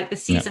change, like the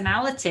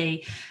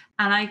seasonality.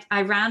 And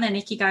I ran an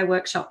Ikigai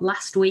workshop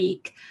last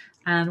week.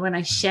 And when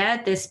I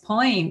shared this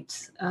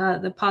point,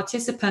 the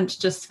participants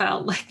just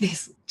felt like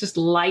this, just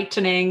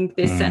lightening,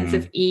 this sense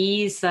of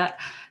ease that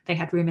they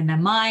had room in their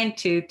mind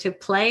to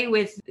play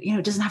with.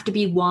 It doesn't have to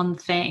be one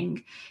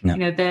thing.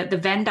 No. The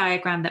Venn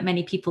diagram that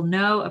many people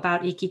know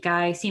about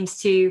Ikigai seems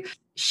to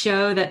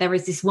show that there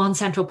is this one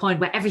central point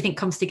where everything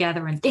comes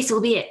together and this will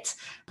be it,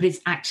 but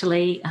it's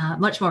actually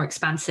much more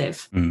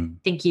expansive. I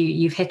think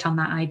you've hit on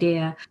that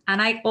idea.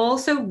 And I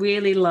also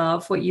really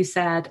love what you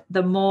said: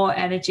 the more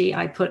energy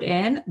I put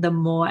in, the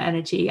more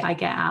energy I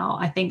get out.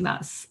 I think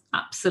that's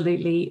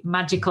absolutely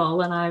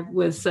magical. And I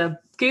was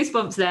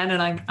goosebumps then,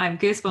 and I'm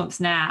goosebumps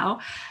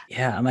now.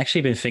 Yeah, I'm actually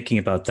been thinking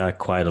about that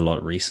quite a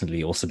lot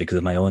recently, also because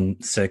of my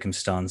own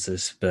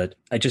circumstances. But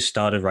I just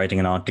started writing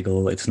an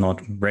article. It's not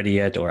ready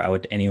yet or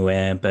out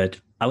anywhere. But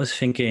I was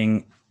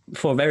thinking,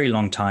 for a very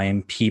long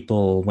time,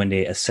 people, when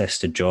they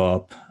assessed a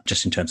job,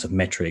 just in terms of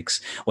metrics,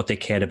 what they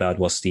cared about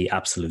was the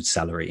absolute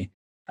salary.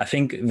 I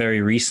think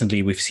very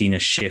recently we've seen a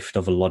shift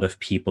of a lot of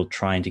people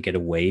trying to get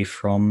away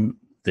from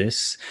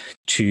this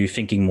to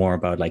thinking more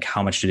about like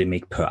how much do they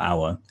make per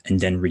hour, and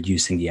then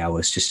reducing the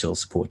hours to still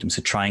support them.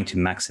 So trying to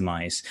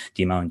maximize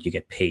the amount you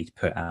get paid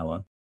per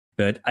hour.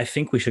 But I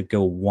think we should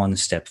go one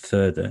step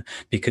further,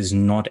 because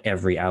not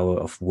every hour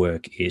of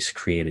work is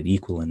created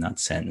equal in that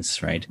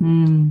sense, right?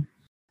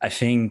 I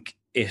think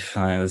if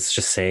let's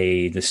just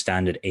say the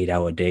standard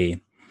 8-hour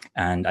day,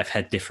 and I've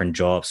had different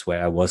jobs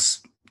where I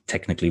was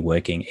technically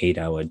working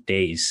 8-hour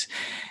days,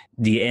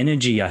 the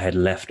energy I had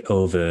left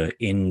over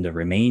in the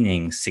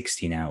remaining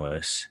 16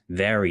 hours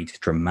varied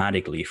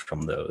dramatically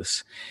from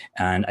those.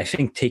 And I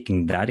think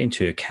taking that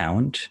into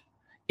account,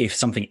 if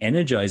something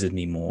energizes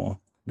me more,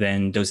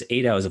 then those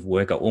 8 hours of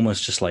work are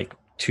almost just like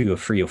 2 or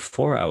 3 or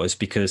 4 hours,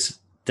 because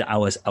the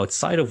hours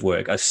outside of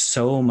work are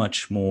so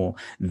much more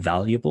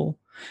valuable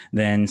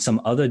than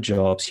some other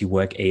jobs. You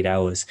work 8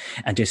 hours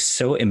and they're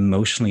so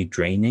emotionally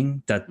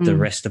draining that the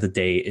rest of the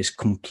day is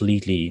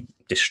completely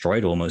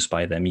destroyed almost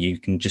by them. You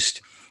can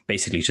just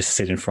basically just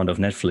sit in front of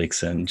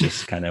Netflix and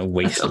just kind of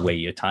waste away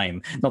your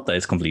time. Not that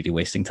it's completely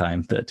wasting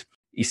time, but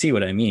you see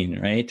what I mean,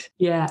 right?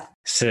 Yeah.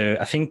 So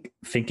I think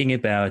thinking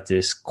about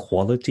this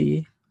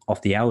quality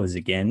of the hours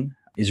again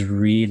is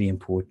really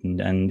important.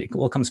 And it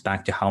all comes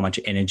back to how much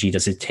energy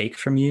does it take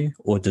from you,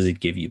 or does it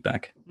give you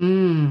back?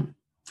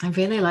 I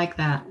really like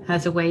that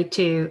as a way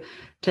to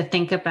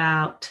think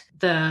about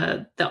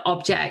the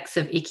objects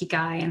of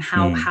Ikigai and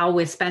how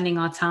we're spending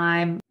our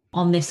time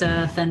on this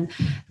earth. And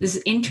there's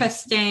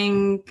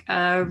interesting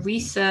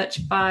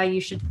research by, you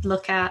should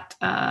look at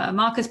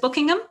Marcus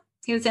Buckingham.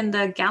 He was in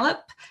the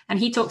Gallup, and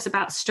he talks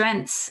about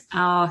strengths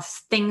are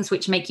things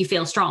which make you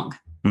feel strong.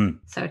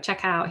 So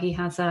check out, he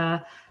has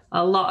a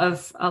lot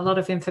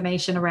of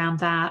information around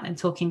that, and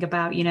talking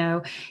about,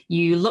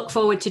 you look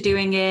forward to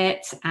doing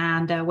it.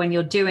 And when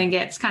you're doing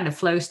it, it's kind of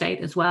flow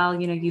state as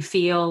well. You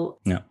feel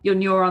your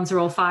neurons are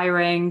all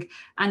firing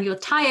and you're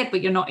tired,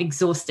 but you're not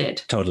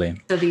exhausted.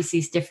 Totally. So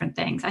these different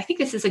things. I think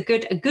this is a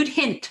good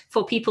hint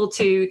for people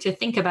to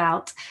think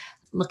about,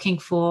 looking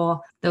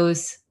for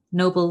those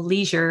noble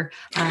leisure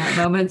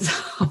moments.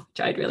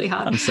 Tried really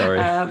hard. I'm sorry.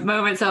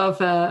 Moments of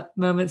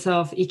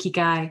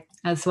Ikigai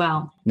as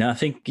well. No, I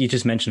think you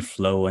just mentioned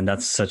flow, and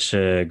that's such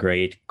a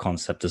great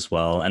concept as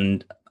well.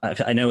 And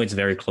I know it's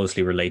very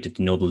closely related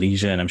to noble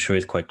leisure, and I'm sure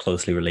it's quite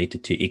closely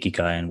related to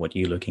Ikigai and what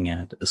you're looking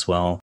at as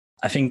well.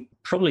 I think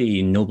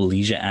probably noble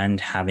leisure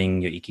and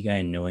having your Ikigai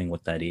and knowing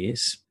what that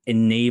is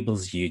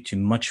enables you to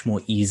much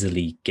more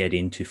easily get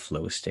into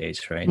flow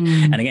states, right?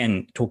 And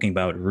again, talking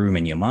about room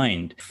in your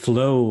mind,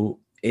 flow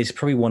is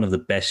probably one of the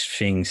best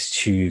things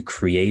to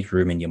create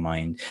room in your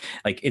mind.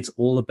 Like, it's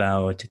all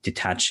about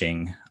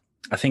detaching.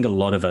 I think a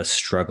lot of us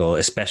struggle,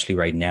 especially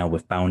right now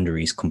with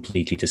boundaries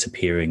completely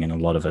disappearing and a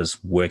lot of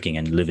us working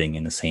and living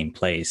in the same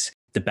place.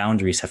 The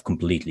boundaries have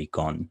completely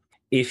gone.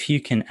 If you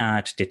can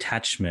add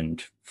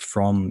detachment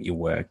from your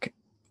work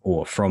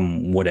or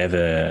from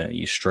whatever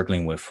you're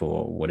struggling with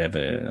or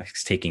whatever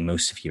is taking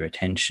most of your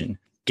attention,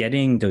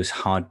 getting those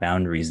hard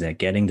boundaries there,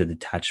 getting the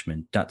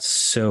detachment, that's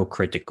so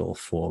critical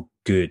for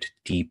good,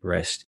 deep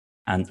rest.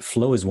 And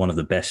flow is one of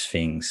the best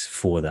things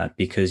for that,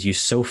 because you're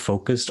so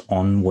focused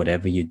on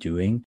whatever you're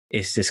doing.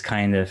 It's this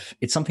kind of,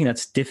 it's something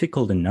that's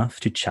difficult enough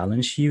to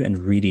challenge you and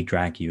really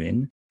drag you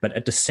in, but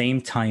at the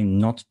same time,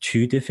 not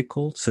too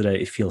difficult so that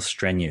it feels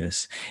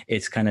strenuous.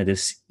 It's kind of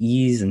this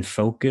ease and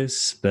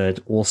focus, but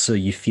also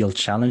you feel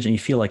challenged and you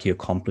feel like you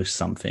accomplished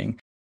something.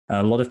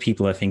 A lot of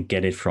people, I think,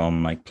 get it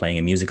from like playing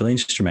a musical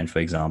instrument, for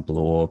example,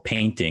 or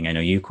painting. I know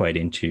you're quite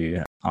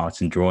into arts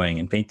and drawing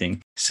and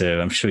painting. So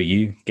I'm sure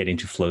you get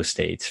into flow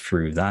states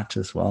through that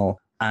as well.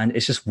 And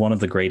it's just one of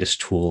the greatest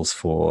tools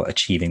for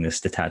achieving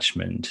this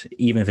detachment,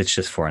 even if it's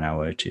just for an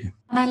hour or two.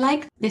 And I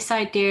like this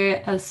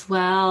idea as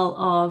well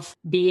of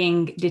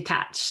being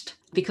detached,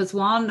 because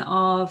one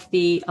of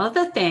the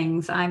other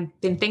things I've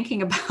been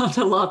thinking about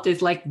a lot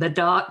is like the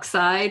dark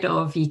side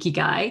of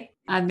Ikigai,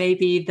 and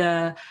maybe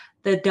the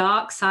the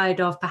dark side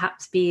of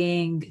perhaps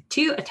being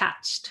too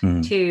attached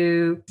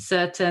to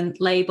certain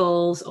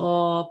labels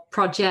or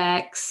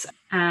projects.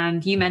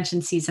 And you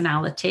mentioned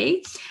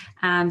seasonality.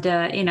 And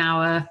in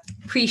our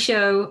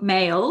pre-show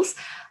mails,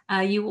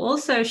 you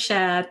also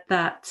shared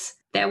that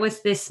there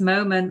was this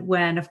moment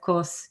when, of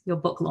course, your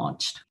book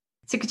launched.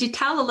 So could you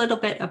tell a little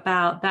bit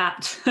about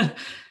that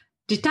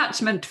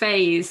detachment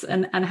phase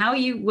and how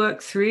you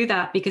work through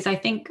that? Because I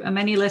think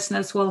many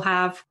listeners will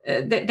have,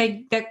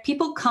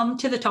 people come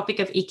to the topic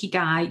of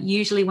Ikigai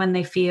usually when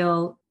they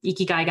feel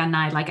Ikigai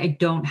Ganai, like I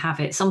don't have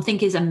it. Something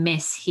is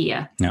amiss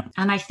here. Yeah.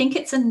 And I think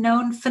it's a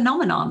known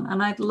phenomenon.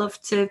 And I'd love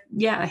to,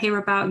 hear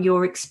about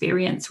your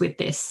experience with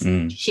this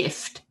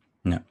shift.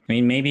 No, I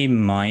mean, maybe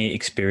my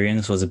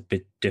experience was a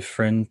bit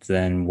different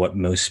than what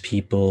most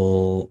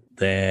people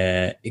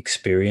their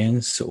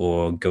experience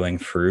or going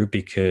through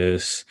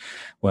because,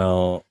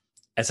 well,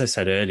 as I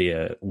said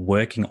earlier,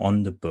 working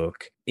on the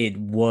book, it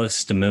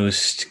was the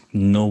most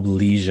noble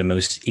leisure,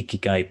 most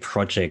ikigai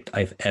project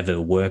I've ever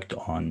worked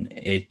on.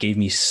 It gave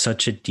me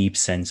such a deep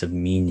sense of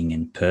meaning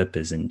and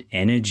purpose and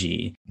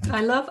energy.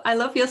 I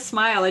love your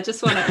smile. I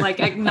just want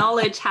to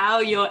acknowledge how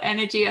your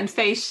energy and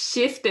face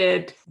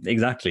shifted.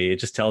 Exactly. It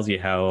just tells you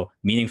how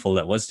meaningful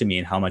that was to me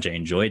and how much I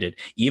enjoyed it,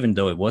 even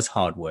though it was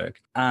hard work.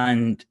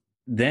 And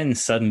then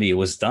suddenly it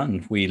was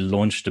done. We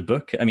launched the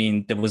book. I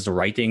mean, there was the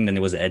writing, then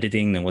there was the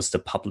editing, then was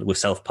the was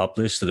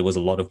self-published. So there was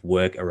a lot of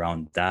work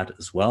around that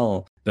as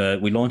well.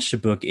 But we launched the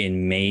book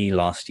in May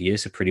last year,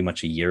 so pretty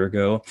much a year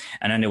ago.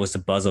 And then there was the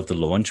buzz of the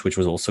launch, which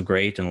was also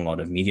great, and a lot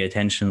of media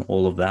attention,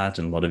 all of that,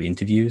 and a lot of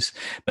interviews.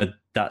 But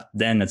that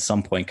then at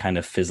some point kind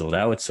of fizzled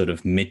out. Sort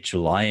of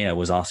mid-July, I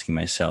was asking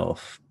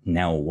myself,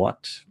 now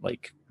what?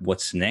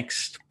 What's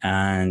next?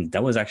 And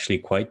that was actually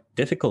quite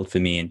difficult for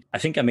me. And I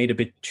think I made a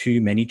bit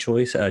too many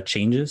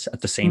changes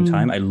at the same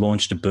time. I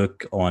launched the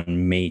book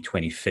on May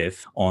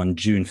 25th. On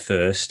June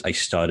 1st, I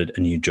started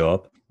a new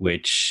job,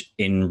 which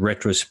in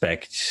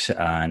retrospect,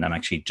 and I'm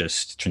actually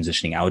just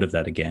transitioning out of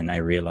that again, I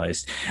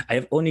realized I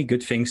have only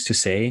good things to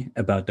say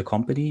about the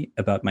company,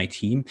 about my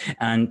team.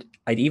 And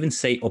I'd even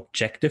say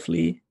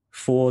objectively,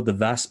 for the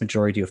vast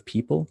majority of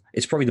people,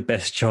 it's probably the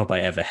best job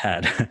I ever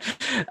had.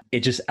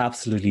 It just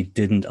absolutely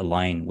didn't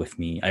align with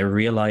me. I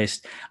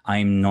realized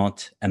I'm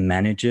not a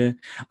manager.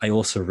 I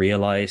also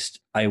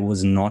realized I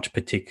was not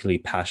particularly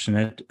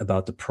passionate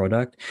about the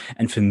product.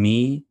 And for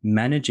me,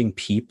 managing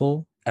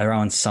people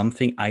around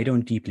something I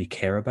don't deeply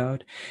care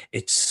about,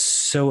 it's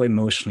so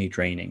emotionally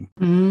draining.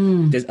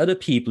 There's other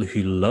people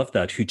who love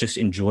that, who just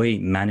enjoy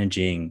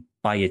managing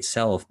by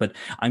itself. But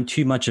I'm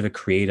too much of a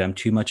creator. I'm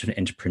too much of an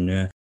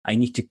entrepreneur. I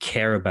need to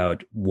care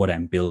about what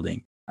I'm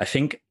building. I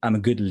think I'm a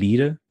good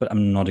leader, but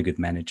I'm not a good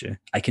manager.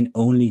 I can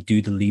only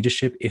do the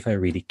leadership if I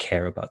really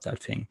care about that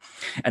thing.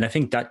 And I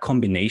think that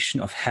combination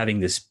of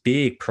having this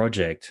big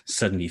project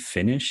suddenly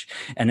finish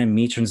and then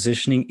me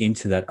transitioning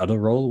into that other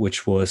role,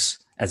 which was,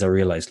 as I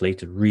realized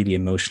later, really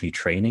emotionally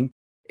draining,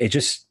 it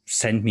just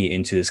sent me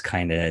into this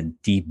kind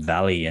of deep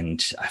valley.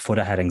 And I thought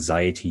I had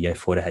anxiety. I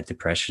thought I had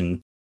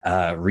depression.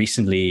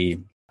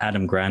 Recently,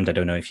 Adam Grant, I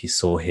don't know if you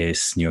saw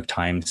his New York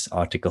Times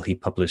article he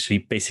published. He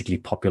basically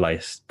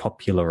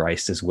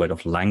popularized this word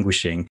of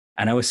languishing.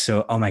 And I was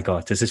so, oh my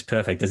God, this is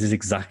perfect. This is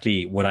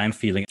exactly what I'm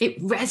feeling. It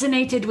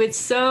resonated with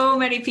so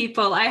many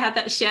people. I had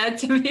that shared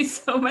to me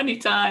so many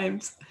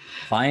times.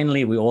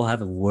 Finally, we all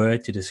have a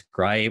word to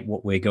describe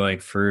what we're going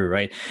through,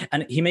 right?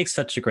 And he makes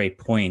such a great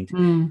point.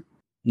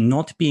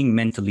 Not being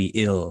mentally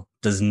ill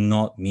does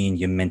not mean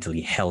you're mentally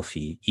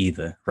healthy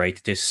either,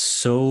 right? There's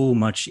so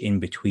much in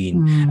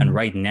between. And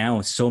right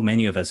now, so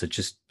many of us are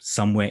just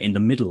somewhere in the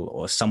middle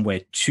or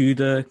somewhere to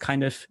the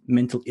kind of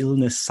mental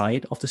illness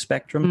side of the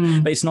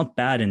spectrum. But it's not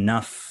bad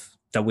enough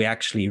that we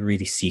actually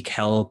really seek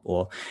help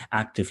or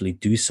actively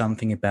do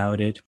something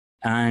about it.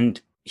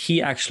 And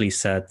he actually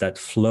said that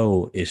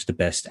flow is the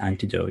best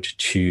antidote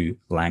to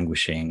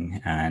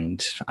languishing.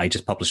 And I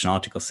just published an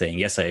article saying,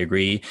 yes, I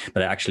agree,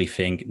 but I actually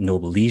think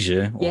noble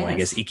leisure, or I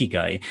guess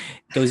ikigai,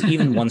 goes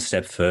even one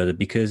step further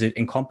because it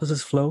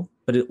encompasses flow,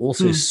 but it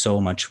also is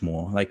so much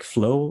more. Like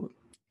flow,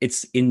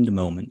 it's in the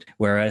moment.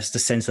 Whereas the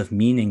sense of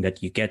meaning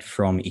that you get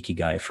from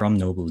ikigai, from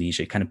noble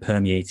leisure, kind of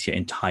permeates your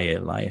entire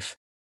life.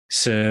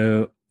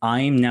 So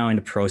I'm now in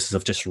the process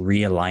of just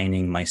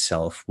realigning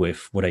myself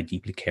with what I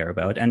deeply care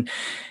about. And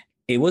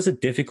it was a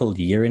difficult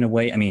year in a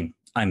way. I mean,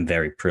 I'm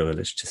very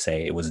privileged to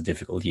say it was a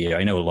difficult year.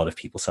 I know a lot of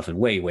people suffered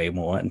way, way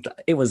more. And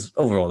it was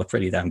overall a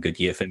pretty damn good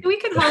year for me. We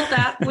can hold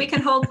that. We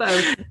can hold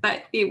both.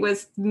 But it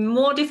was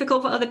more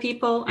difficult for other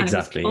people. And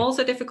exactly. It was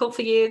also difficult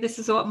for you. This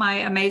is what my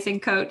amazing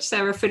coach,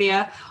 Sarah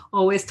Fudia,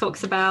 always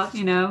talks about,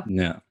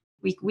 Yeah.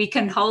 We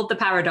can hold the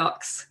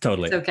paradox.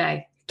 Totally. It's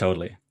okay.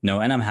 Totally.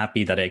 No, and I'm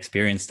happy that I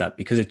experienced that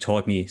because it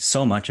taught me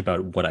so much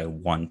about what I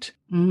want.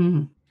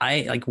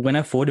 When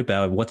I thought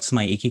about what's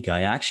my ikigai,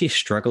 I actually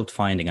struggled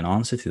finding an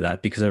answer to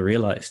that because I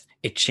realized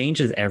it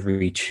changes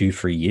every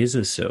 2-3 years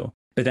or so.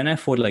 But then I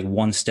thought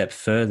one step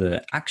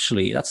further,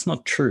 actually, that's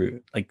not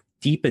true.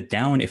 Deeper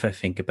down, if I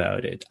think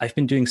about it, I've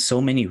been doing so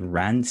many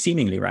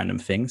seemingly random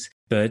things,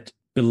 but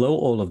below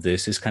all of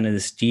this is kind of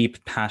this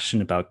deep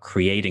passion about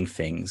creating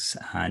things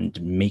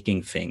and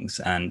making things.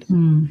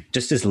 And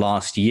just this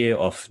last year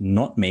of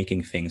not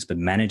making things, but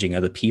managing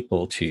other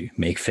people to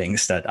make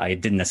things that I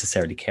didn't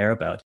necessarily care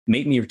about,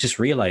 made me just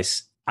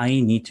realize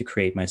I need to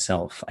create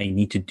myself. I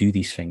need to do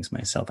these things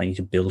myself. I need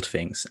to build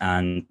things.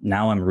 And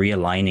now I'm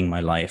realigning my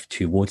life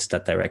towards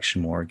that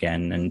direction more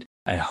again. And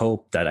I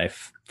hope that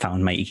I've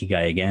found my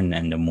ikigai again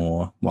and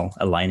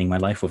aligning my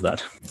life with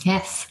that.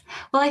 Yes.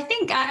 Well, I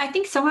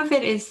think some of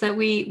it is that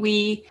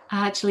we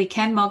actually,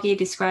 Ken Mogi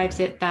describes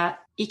it that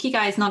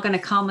ikigai is not going to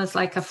come as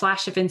like a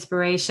flash of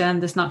inspiration.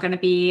 There's not going to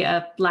be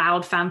a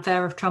loud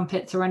fanfare of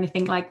trumpets or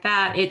anything like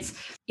that.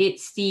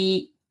 It's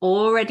the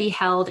already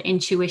held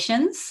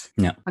intuitions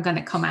are going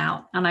to come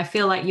out. And I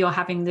feel like you're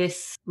having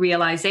this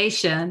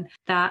realization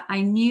that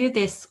I knew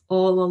this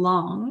all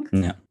along.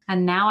 Yeah.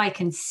 And now I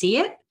can see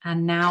it.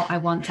 And now I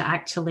want to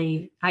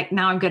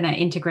now I'm going to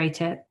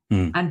integrate it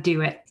and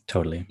do it.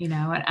 Totally.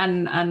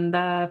 And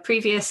the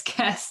previous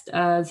guest,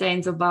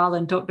 Zain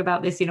Zabalan, talked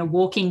about this,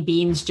 walking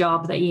beans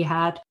job that he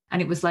had.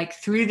 And it was like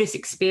through this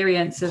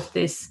experience of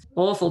this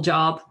awful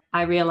job,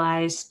 I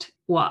realized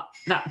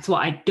that's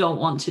what I don't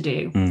want to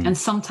do. And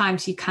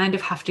sometimes you kind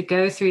of have to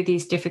go through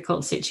these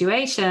difficult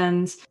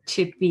situations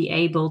to be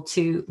able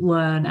to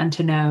learn and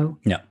to know.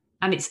 Yeah.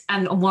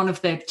 And one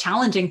of the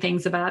challenging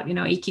things about,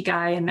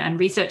 ikigai and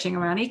researching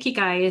around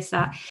ikigai is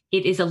that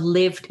it is a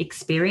lived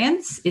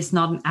experience. It's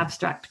not an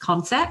abstract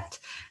concept.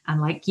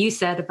 And like you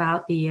said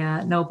about the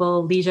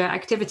noble leisure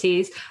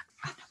activities,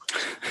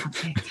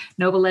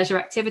 noble leisure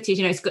activities,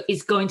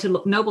 it's going to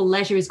look, noble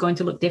leisure is going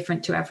to look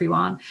different to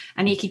everyone.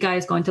 And ikigai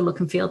is going to look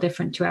and feel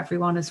different to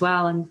everyone as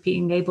well. And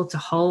being able to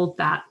hold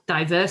that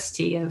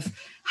diversity of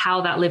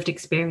how that lived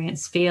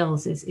experience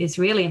feels is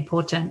really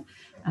important,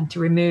 and to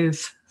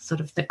remove sort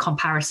of the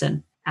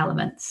comparison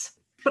elements.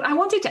 But I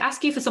wanted to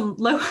ask you for some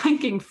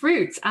low-hanging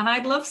fruits, and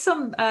I'd love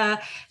some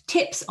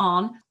tips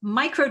on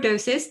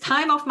microdoses,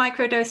 time off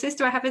microdoses.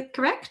 Do I have it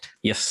correct?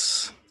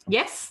 Yes.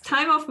 Yes,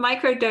 time off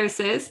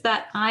microdoses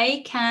that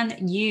I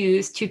can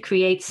use to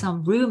create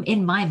some room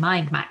in my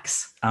mind,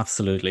 Max.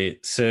 Absolutely.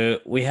 So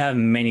we have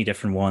many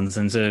different ones.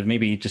 And so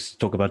maybe just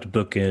talk about the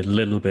book a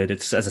little bit.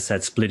 It's, as I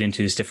said, split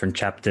into these different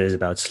chapters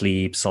about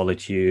sleep,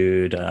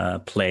 solitude,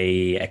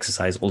 play,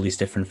 exercise, all these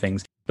different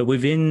things. But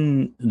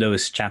within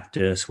those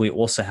chapters, we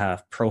also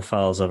have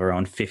profiles of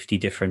around 50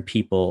 different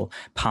people,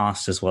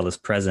 past as well as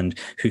present,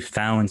 who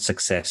found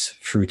success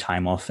through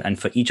time off. And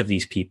for each of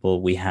these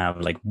people, we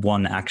have like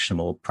one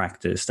actionable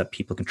practice that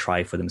people can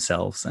try for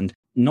themselves. And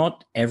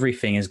not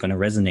everything is going to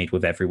resonate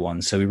with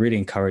everyone. So we really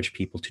encourage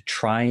people to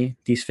try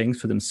these things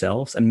for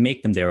themselves and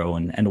make them their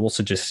own, and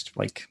also just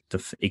like to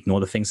ignore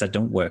the things that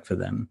don't work for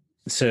them.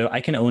 So I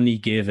can only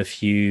give a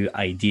few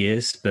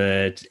ideas,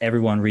 but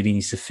everyone really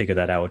needs to figure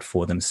that out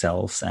for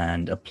themselves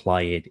and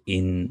apply it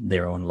in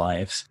their own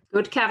lives.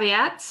 Good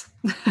caveats.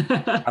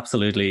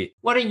 Absolutely.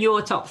 What are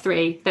your top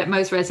 3 that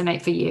most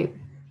resonate for you?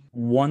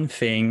 One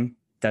thing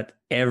that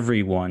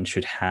everyone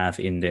should have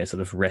in their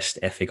sort of rest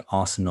ethic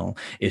arsenal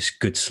is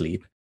good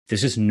sleep. There's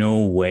just no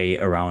way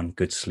around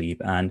good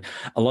sleep. And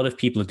a lot of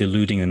people are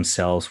deluding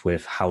themselves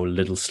with how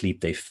little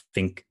sleep they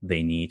think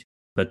they need.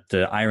 But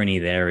the irony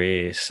there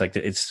is, like,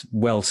 it's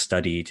well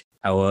studied.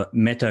 Our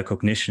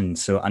metacognition,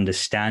 so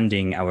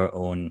understanding our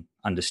own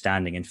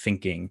understanding and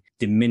thinking,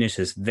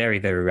 diminishes very,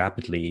 very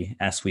rapidly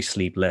as we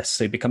sleep less.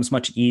 So it becomes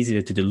much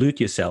easier to delude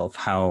yourself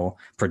how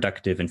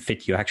productive and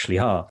fit you actually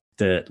are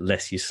the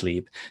less you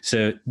sleep.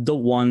 So the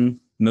one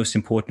most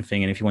important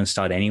thing, and if you want to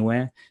start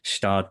anywhere,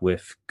 start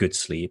with good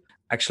sleep.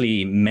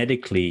 Actually,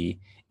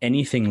 medically,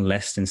 anything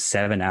less than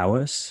 7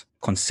 hours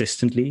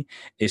consistently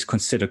is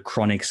considered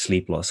chronic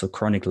sleep loss or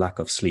chronic lack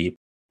of sleep.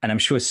 And I'm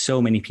sure so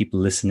many people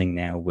listening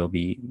now will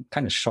be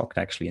kind of shocked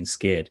actually and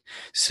scared.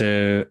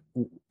 So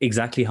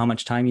exactly how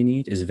much time you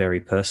need is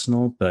very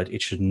personal, but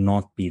it should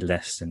not be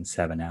less than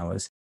 7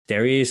 hours.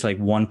 There is like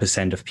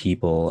 1% of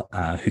people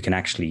who can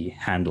actually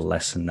handle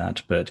less than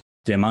that, but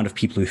the amount of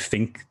people who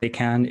think they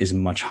can is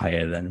much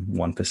higher than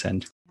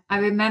 1%. I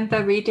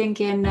remember reading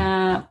in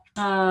Arianna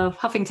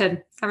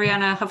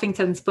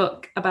Huffington's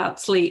book about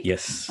sleep.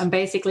 Yes. And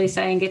basically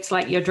saying it's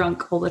like you're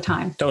drunk all the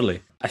time.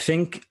 Totally. I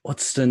think,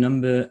 what's the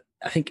number?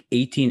 I think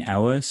 18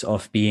 hours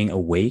of being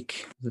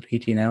awake, was it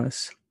 18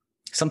 hours?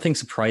 Something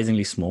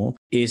surprisingly small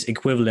is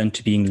equivalent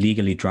to being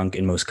legally drunk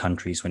in most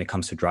countries when it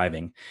comes to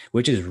driving,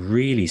 which is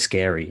really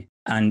scary.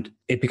 And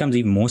it becomes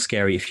even more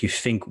scary if you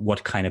think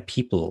what kind of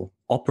people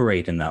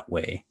operate in that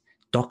way.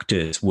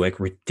 Doctors work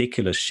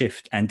ridiculous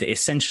shift and they're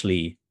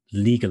essentially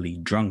legally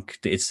drunk.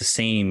 It's the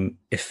same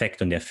effect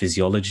on their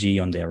physiology,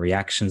 on their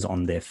reactions,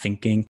 on their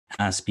thinking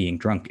as being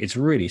drunk. It's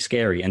really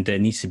scary. And there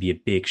needs to be a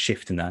big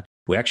shift in that.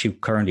 We're actually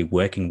currently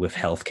working with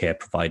healthcare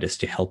providers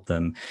to help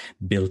them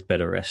build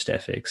better rest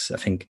ethics. I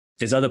think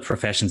there's other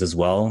professions as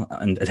well,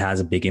 and it has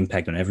a big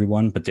impact on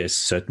everyone, but there's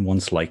certain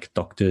ones like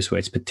doctors where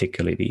it's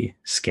particularly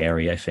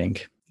scary, I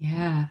think.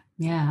 Yeah,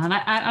 yeah. And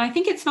I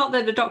think it's not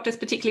that the doctors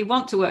particularly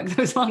want to work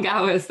those long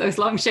hours, those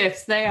long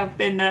shifts. They have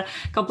been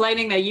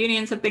complaining, their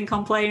unions have been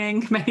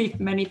complaining,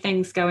 many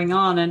things going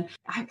on. And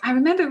I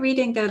remember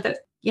reading, though,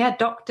 that, yeah,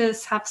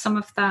 doctors have some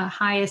of the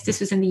highest,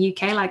 this was in the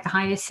UK, like the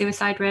highest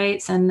suicide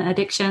rates and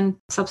addiction,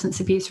 substance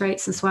abuse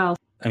rates as well.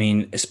 I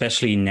mean,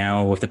 especially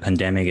now with the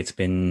pandemic, it's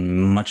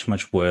been much,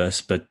 much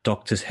worse, but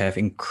doctors have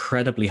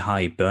incredibly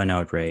high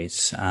burnout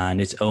rates, and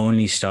it's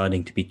only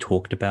starting to be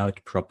talked about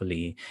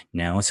properly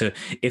now. So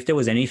if there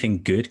was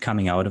anything good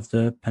coming out of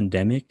the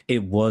pandemic,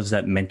 it was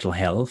that mental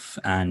health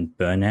and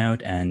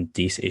burnout and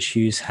these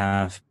issues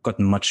have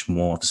gotten much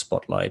more of the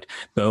spotlight,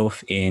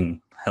 both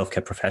in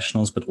healthcare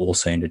professionals, but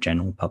also in the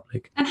general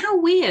public. And how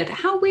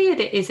weird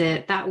is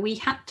it that we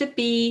had to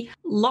be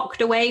locked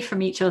away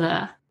from each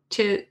other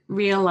to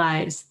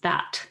realize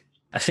that?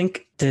 I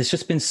think there's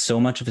just been so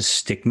much of a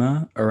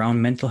stigma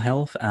around mental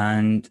health,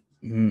 and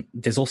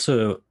there's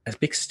also a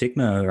big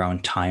stigma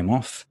around time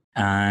off.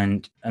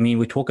 And I mean,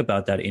 we talk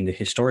about that in the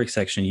historic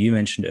section. You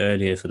mentioned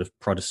earlier sort of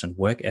Protestant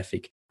work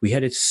ethic. We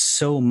had it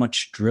so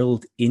much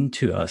drilled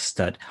into us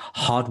that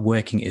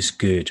hardworking is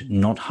good,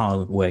 not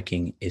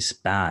hardworking is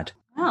bad.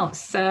 Well,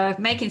 so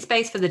making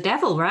space for the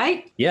devil,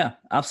 right? Yeah,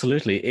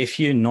 absolutely. If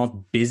you're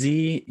not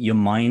busy, your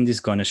mind is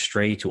going to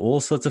stray to all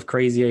sorts of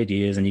crazy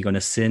ideas and you're going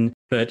to sin.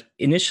 But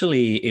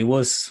initially it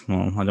was,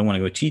 well, I don't want to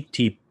go too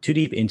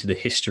deep into the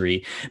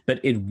history, but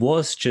it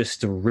was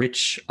just the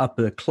rich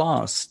upper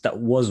class that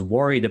was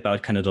worried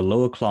about kind of the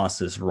lower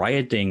classes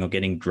rioting or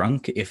getting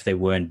drunk if they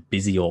weren't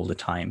busy all the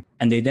time.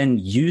 And they then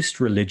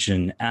used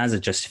religion as a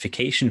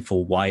justification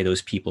for why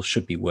those people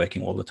should be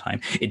working all the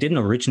time. It didn't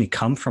originally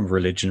come from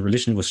religion.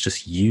 Religion was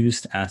just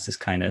used as this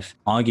kind of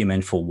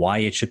argument for why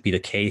it should be the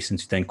case, and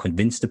to then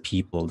convince the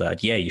people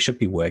that, yeah, you should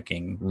be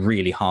working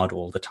really hard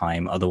all the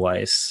time.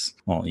 Otherwise,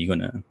 well, you're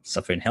going to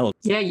suffer in hell.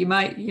 Yeah, you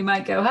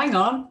might go, hang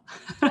on.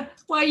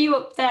 Why are you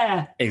up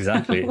there?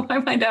 Exactly. Why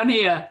am I down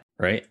here?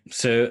 Right.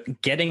 So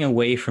getting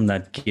away from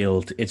that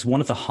guilt, it's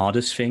one of the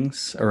hardest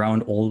things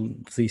around all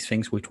of these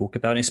things we talk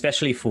about,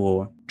 especially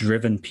for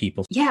driven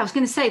people. Yeah, I was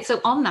going to say,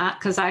 so on that,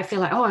 because I feel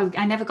like, oh,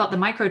 I never got the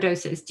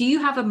microdoses. Do you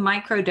have a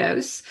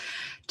microdose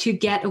to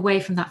get away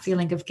from that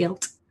feeling of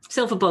guilt?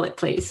 Silver bullet,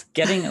 please.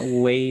 Getting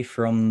away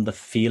from the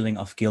feeling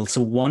of guilt.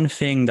 So one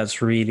thing that's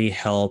really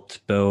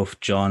helped both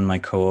John, my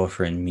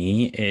co-author, and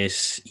me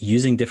is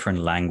using different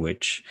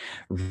language,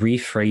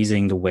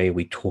 rephrasing the way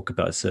we talk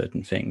about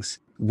certain things.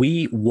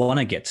 We want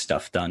to get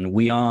stuff done.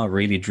 We are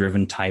really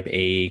driven type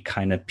A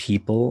kind of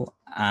people,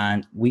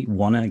 and we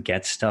want to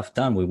get stuff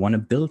done. We want to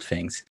build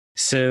things.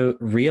 So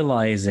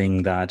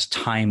realizing that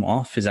time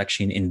off is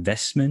actually an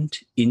investment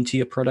into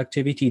your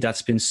productivity,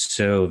 that's been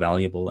so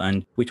valuable.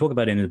 And we talk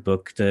about it in the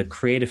book, the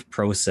creative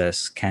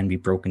process can be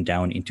broken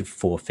down into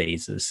 4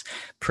 phases: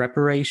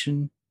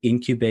 preparation,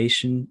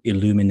 incubation,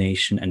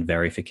 illumination, and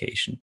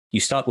verification. You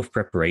start with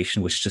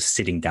preparation, which is just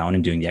sitting down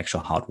and doing the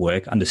actual hard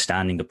work,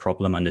 understanding the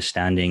problem,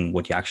 understanding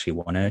what you actually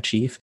want to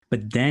achieve.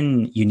 But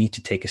then you need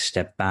to take a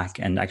step back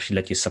and actually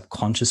let your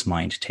subconscious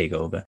mind take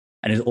over.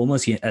 And it's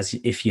almost as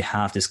if you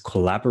have this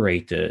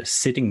collaborator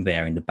sitting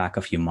there in the back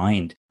of your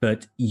mind,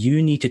 but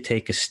you need to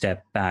take a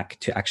step back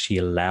to actually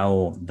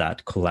allow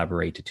that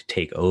collaborator to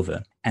take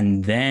over.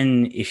 And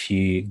then if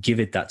you give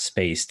it that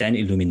space, then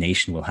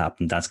illumination will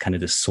happen. That's kind of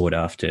the sought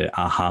after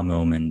aha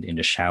moment in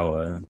the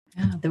shower.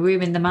 Oh, the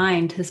room in the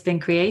mind has been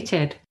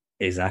created.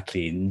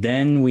 Exactly.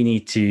 Then we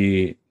need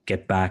to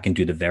get back and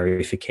do the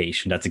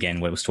verification. That's again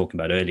what I was talking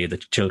about earlier,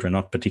 that children are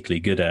not particularly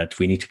good at.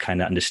 We need to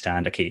kind of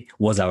understand, okay,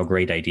 was our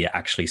great idea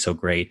actually so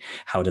great?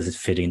 How does it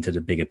fit into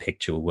the bigger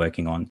picture we're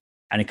working on?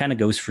 And it kind of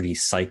goes through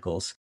these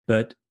cycles.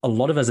 But a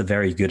lot of us are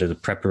very good at the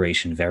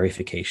preparation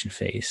verification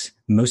phase.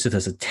 Most of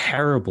us are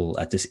terrible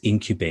at this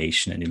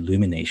incubation and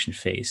illumination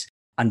phase.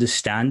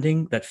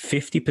 Understanding that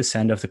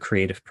 50% of the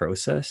creative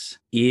process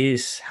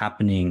is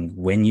happening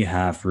when you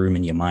have room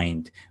in your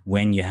mind,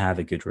 when you have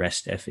a good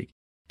rest ethic.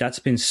 That's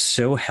been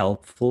so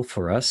helpful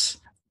for us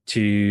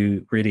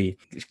to really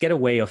get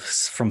away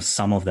from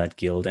some of that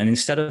guilt. And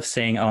instead of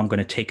saying, oh, I'm going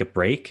to take a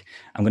break,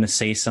 I'm going to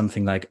say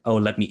something like, oh,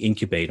 let me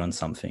incubate on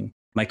something.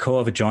 My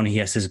co-author, John, he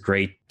has this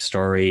great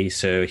story.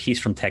 So he's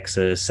from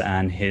Texas,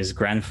 and his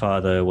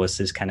grandfather was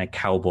this kind of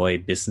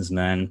cowboy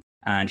businessman.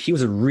 And he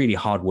was a really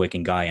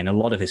hardworking guy. And a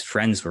lot of his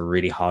friends were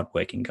really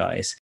hardworking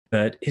guys.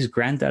 But his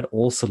granddad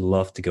also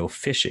loved to go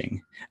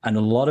fishing. And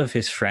a lot of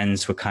his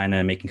friends were kind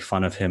of making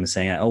fun of him,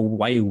 saying, oh,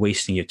 why are you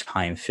wasting your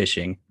time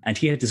fishing? And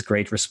he had this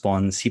great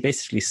response. He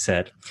basically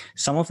said,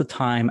 some of the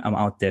time I'm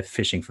out there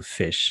fishing for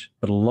fish,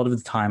 but a lot of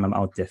the time I'm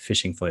out there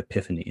fishing for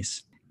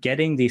epiphanies.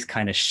 Getting these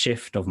kind of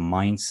shift of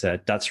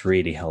mindset, that's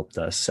really helped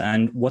us.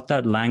 And what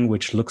that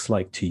language looks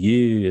like to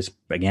you is,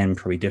 again,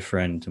 probably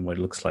different than what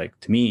it looks like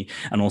to me.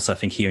 And also, I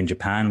think here in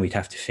Japan, we'd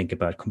have to think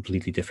about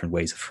completely different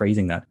ways of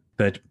phrasing that.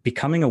 But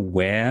becoming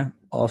aware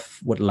of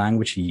what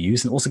language you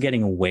use, and also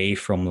getting away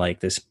from like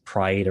this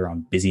pride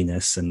around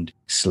busyness and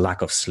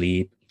lack of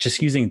sleep,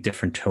 just using a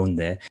different tone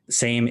there.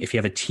 Same if you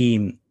have a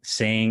team,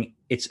 saying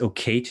it's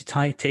okay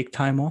to take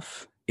time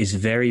off. is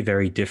very,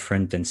 very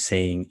different than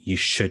saying you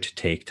should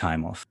take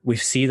time off. We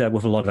see that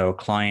with a lot of our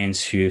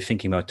clients who are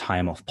thinking about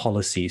time off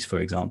policies, for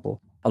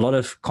example. A lot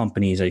of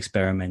companies are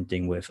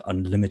experimenting with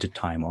unlimited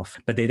time off,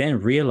 but they then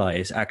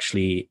realize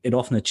actually it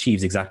often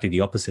achieves exactly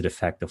the opposite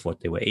effect of what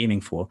they were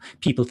aiming for.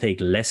 People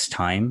take less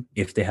time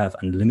if they have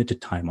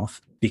unlimited time off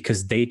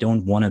because they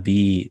don't want to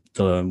be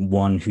the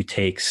one who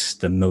takes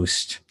the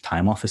most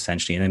time off,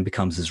 essentially, and then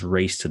becomes this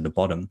race to the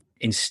bottom.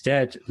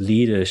 Instead,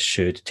 leaders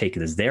should take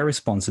it as their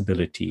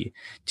responsibility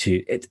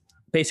to it.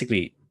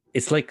 Basically,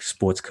 it's like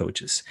sports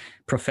coaches.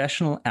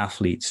 Professional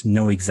athletes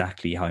know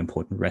exactly how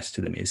important rest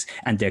to them is.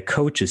 And their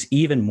coaches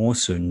even more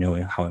so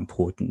know how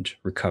important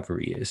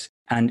recovery is.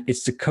 And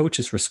it's the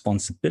coach's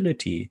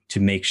responsibility to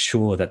make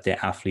sure that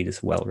their athlete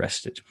is well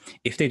rested.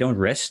 If they don't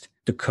rest,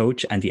 the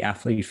coach and the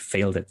athlete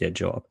failed at their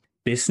job.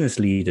 Business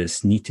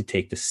leaders need to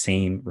take the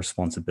same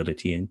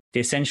responsibility. And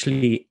they're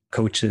essentially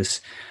coaches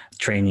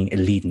training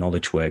elite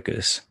knowledge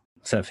workers.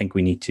 So I think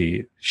we need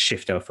to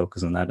shift our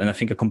focus on that. And I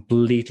think I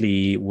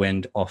completely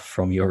went off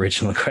from your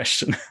original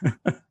question.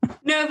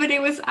 No, but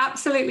it was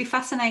absolutely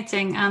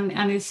fascinating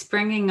and is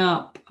bringing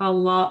up a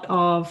lot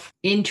of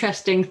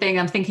interesting things.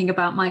 I'm thinking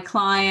about my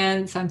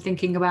clients. I'm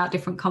thinking about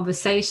different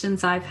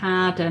conversations I've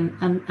had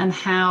and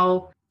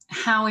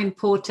how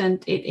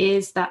important it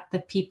is that the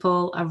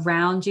people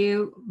around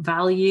you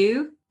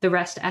value the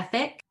rest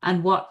ethic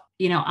and what,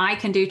 I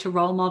can do to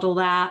role model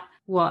that.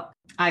 What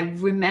I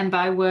remember,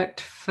 I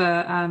worked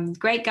for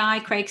great guy,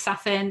 Craig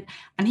Saffin,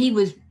 and he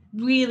was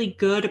really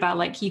good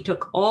about he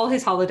took all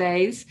his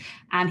holidays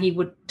and he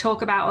would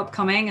talk about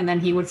upcoming and then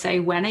he would say,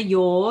 when are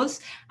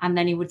yours? And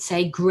then he would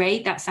say,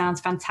 great, that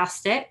sounds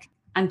fantastic.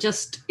 And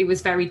just, it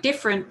was very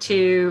different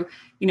to,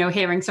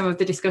 hearing some of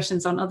the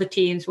discussions on other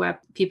teams where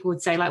people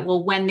would say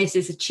well, when this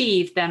is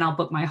achieved, then I'll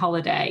book my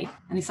holiday.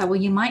 And it's well,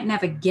 you might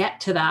never get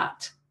to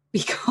that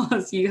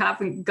because you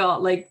haven't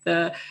got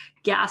the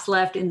gas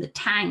left in the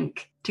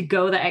tank to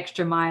go the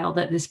extra mile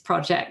that this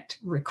project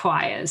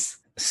requires.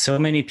 So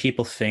many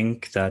people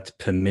think that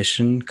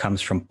permission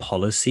comes from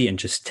policy and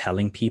just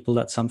telling people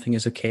that something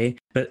is okay,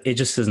 but it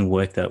just doesn't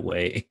work that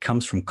way. It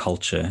comes from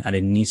culture and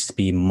it needs to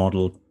be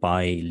modeled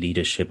by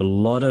leadership. A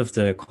lot of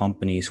the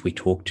companies we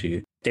talk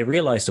to, they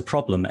realize the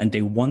problem and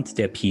they want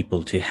their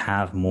people to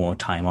have more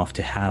time off,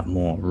 to have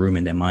more room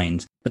in their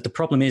minds. But the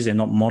problem is they're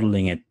not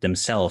modeling it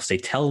themselves. They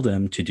tell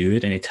them to do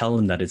it and they tell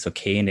them that it's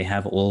okay and they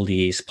have all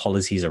these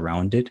policies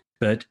around it.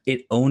 But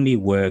it only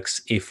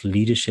works if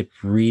leadership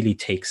really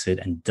takes it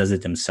and does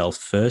it themselves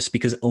first,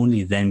 because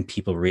only then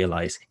people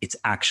realize it's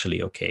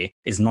actually okay.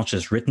 It's not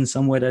just written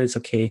somewhere that it's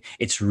okay.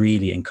 It's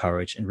really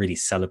encouraged and really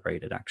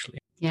celebrated, actually.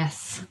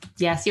 Yes.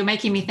 You're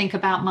making me think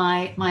about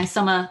my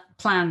summer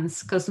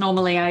plans, because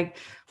normally I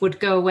would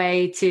go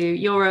away to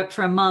Europe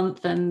for a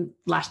month. And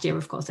last year,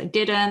 of course, I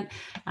didn't.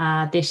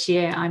 This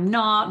year, I'm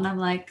not. And I'm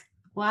like,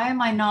 why am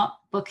I not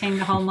booking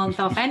the whole month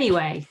off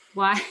anyway?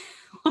 Why?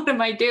 What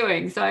am I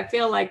doing? So I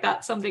feel like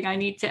that's something I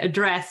need to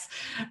address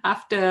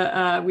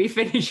after we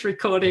finish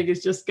recording,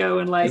 is just go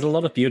and There's a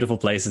lot of beautiful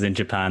places in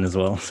Japan as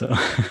well. So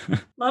a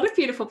lot of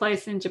beautiful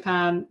places in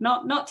Japan,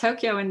 not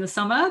Tokyo in the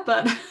summer,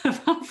 but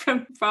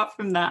apart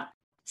from that.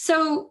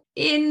 So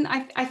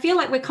I feel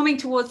like we're coming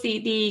towards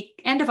the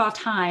end of our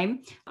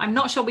time. I'm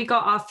not sure we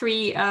got our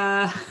 3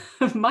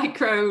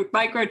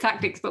 micro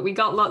tactics, but we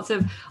got lots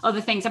of other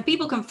things. And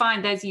people can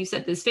find, as you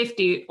said, there's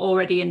 50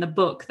 already in the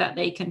book that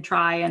they can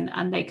try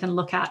and they can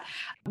look at.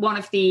 One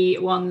of the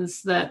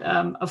ones that,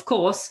 of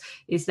course,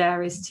 is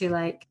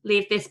to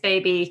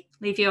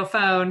leave your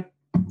phone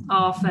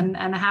off and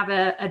have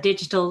a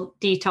digital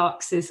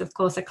detox is, of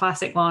course, a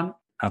classic one.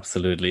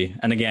 Absolutely.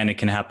 And again, it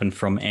can happen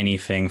from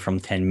anything from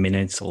 10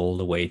 minutes all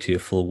the way to a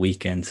full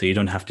weekend. So you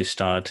don't have to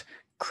start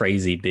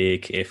crazy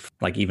big. If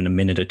even a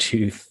minute or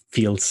two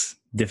feels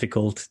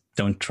difficult,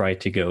 don't try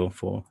to go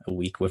for a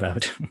week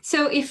without.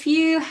 So if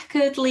you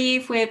could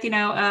leave with,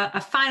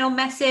 a final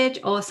message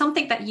or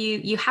something that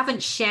you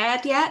haven't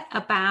shared yet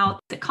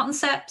about the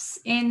concepts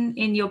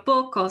in your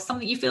book, or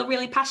something you feel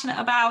really passionate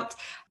about,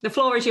 the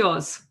floor is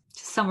yours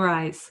to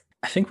summarize.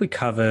 I think we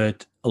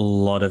covered a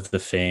lot of the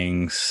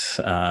things,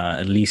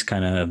 at least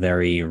kind of a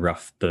very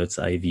rough bird's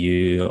eye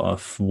view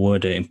of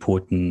what are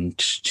important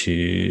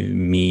to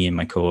me and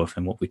my co-author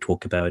and what we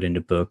talk about in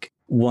the book.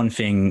 One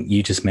thing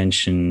you just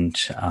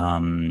mentioned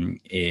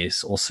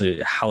is also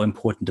how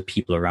important the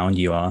people around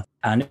you are.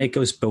 And it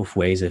goes both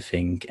ways, I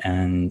think.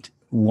 And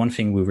one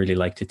thing we really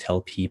like to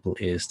tell people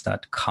is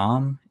that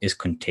calm is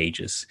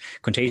contagious.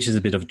 Contagious is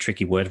a bit of a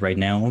tricky word right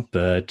now,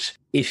 but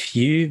if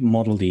you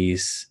model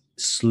these,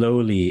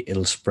 slowly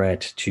it'll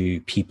spread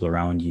to people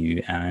around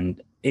you.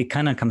 And it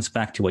kind of comes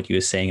back to what you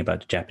were saying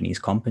about the Japanese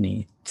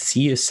company.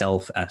 See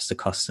yourself as the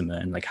customer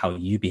and how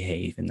you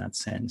behave in that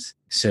sense.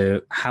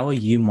 So how are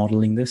you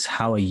modeling this?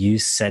 How are you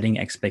setting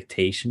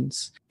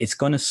expectations? It's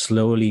going to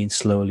slowly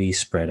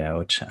spread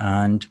out.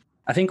 And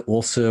I think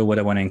also what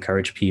I want to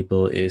encourage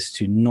people is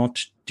to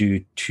not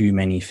do too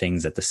many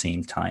things at the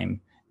same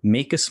time.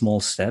 make a small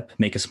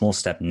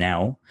step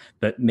now,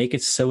 but make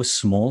it so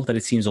small that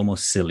it seems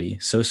almost silly,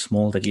 so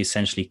small that you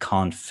essentially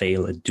can't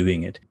fail at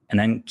doing it, and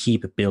then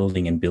keep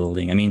building and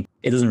building. I mean,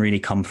 it doesn't really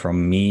come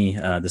from me,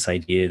 this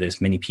idea.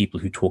 There's many people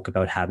who talk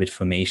about habit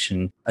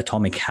formation.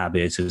 Atomic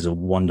Habits is a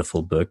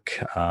wonderful book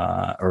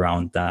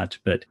around that,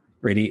 but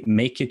really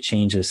make your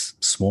changes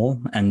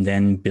small and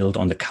then build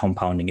on the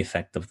compounding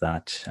effect of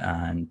that.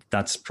 And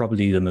that's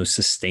probably the most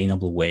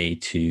sustainable way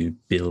to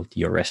build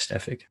your rest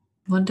ethic.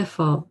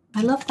 Wonderful.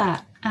 I love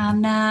that.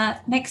 And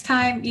next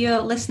time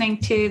you're listening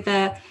to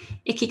the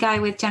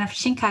Ikigai with Jennifer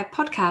Shinkai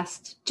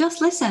podcast, just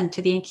listen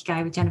to the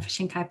Ikigai with Jennifer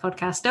Shinkai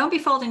podcast. Don't be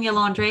folding your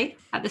laundry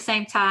at the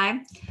same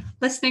time,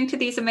 listening to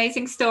these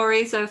amazing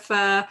stories of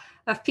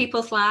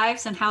people's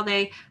lives and how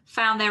they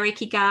found their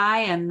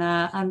Ikigai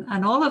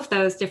and all of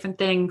those different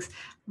things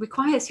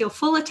requires your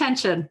full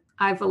attention,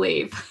 I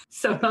believe.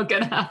 So not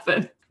going to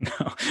happen.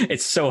 No,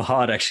 it's so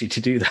hard actually to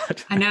do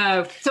that. I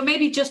know. So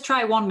maybe just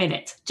try 1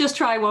 minute. Just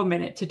try 1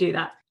 minute to do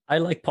that. I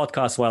like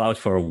podcasts while out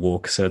for a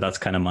walk, so that's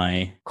kind of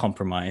my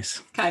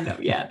compromise. Kind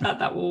of, yeah,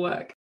 that will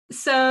work.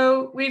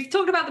 So we've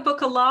talked about the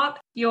book a lot.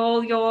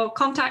 Your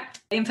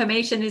contact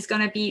information is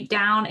going to be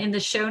down in the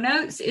show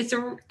notes. Is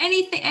there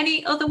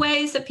any other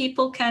ways that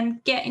people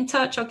can get in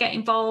touch or get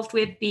involved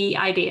with the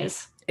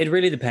ideas? It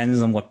really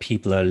depends on what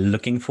people are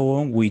looking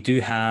for. We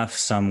do have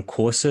some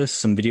courses,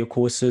 some video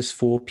courses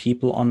for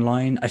people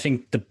online. I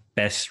think the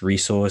best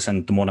resource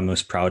and the one I'm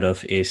most proud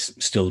of is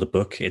still the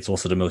book. It's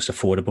also the most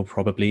affordable,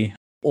 probably.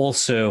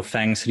 Also,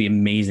 thanks to the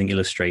amazing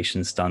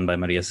illustrations done by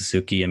Maria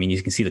Suzuki. I mean,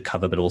 you can see the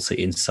cover, but also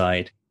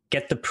inside.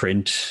 Get the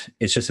print.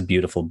 It's just a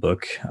beautiful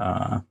book.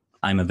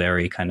 I'm a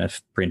very kind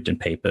of print and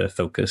paper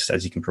focused,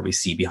 as you can probably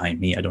see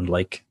behind me. I don't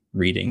like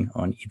reading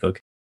on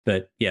ebook.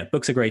 But yeah,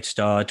 book's a great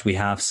start. We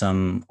have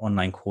some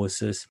online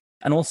courses.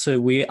 And also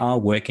we are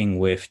working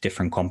with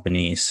different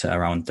companies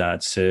around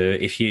that. So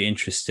if you're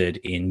interested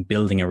in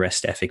building a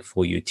rest ethic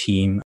for your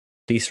team,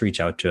 please reach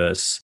out to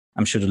us.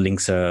 I'm sure the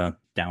links are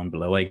down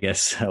below, I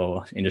guess,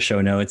 or in the show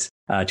notes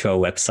to our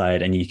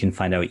website. And you can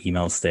find our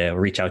emails there.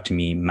 Reach out to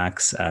me,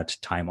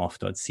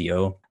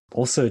 max@timeoff.co.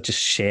 Also, just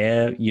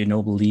share your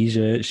noble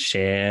leisure,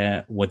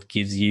 share what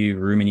gives you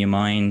room in your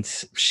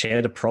mind,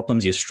 share the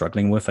problems you're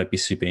struggling with. I'd be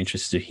super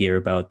interested to hear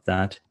about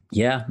that.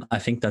 Yeah, I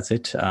think that's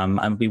it.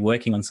 I'll be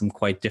working on some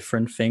quite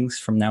different things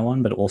from now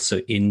on, but also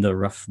in the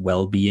rough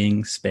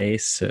well-being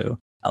space. So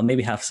I'll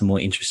maybe have some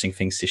more interesting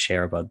things to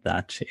share about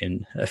that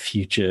in a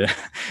future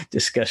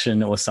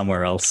discussion or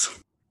somewhere else.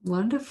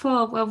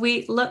 Wonderful. Well,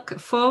 we look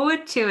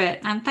forward to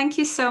it. And thank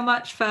you so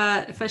much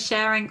for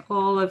sharing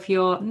all of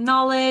your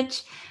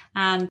knowledge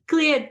and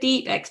clear,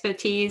 deep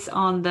expertise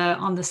on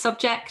the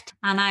subject.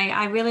 And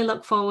I really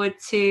look forward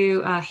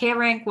to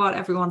hearing what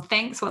everyone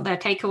thinks, what their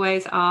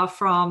takeaways are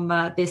from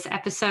this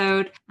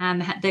episode,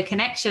 and the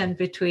connection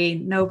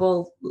between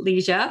noble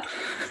leisure,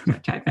 I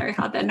tried very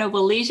hard there,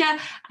 noble leisure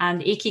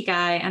and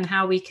Ikigai, and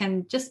how we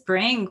can just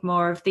bring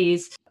more of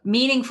these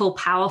meaningful,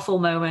 powerful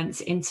moments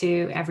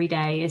into every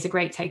day is a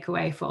great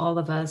takeaway for all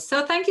of us.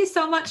 So thank you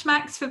so much,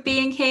 Max, for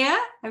being here.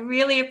 I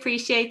really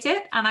appreciate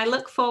it. And I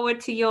look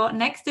forward to your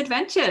next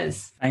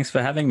adventures. Thanks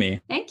for having me.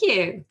 Thank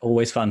you.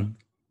 Always fun.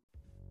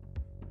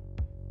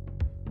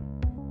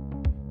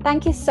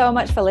 Thank you so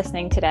much for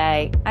listening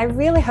today. I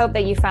really hope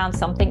that you found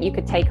something you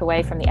could take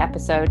away from the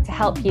episode to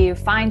help you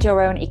find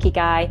your own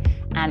Ikigai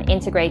and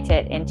integrate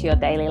it into your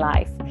daily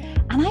life.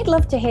 And I'd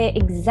love to hear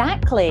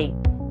exactly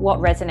what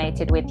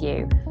resonated with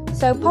you.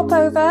 So pop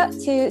over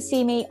to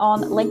see me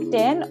on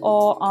LinkedIn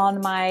or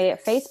on my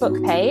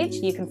Facebook page.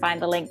 You can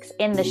find the links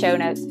in the show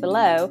notes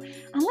below.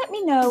 And let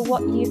me know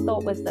what you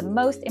thought was the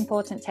most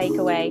important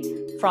takeaway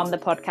from the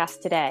podcast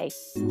today.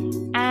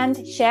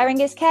 And sharing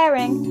is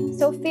caring.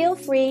 So feel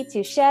free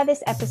to share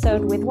this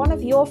episode with one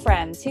of your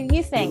friends who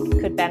you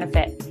think could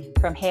benefit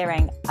from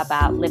hearing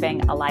about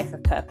living a life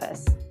of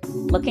purpose.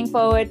 Looking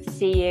forward to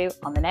see you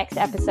on the next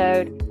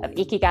episode of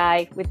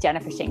Ikigai with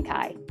Jennifer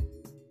Shinkai.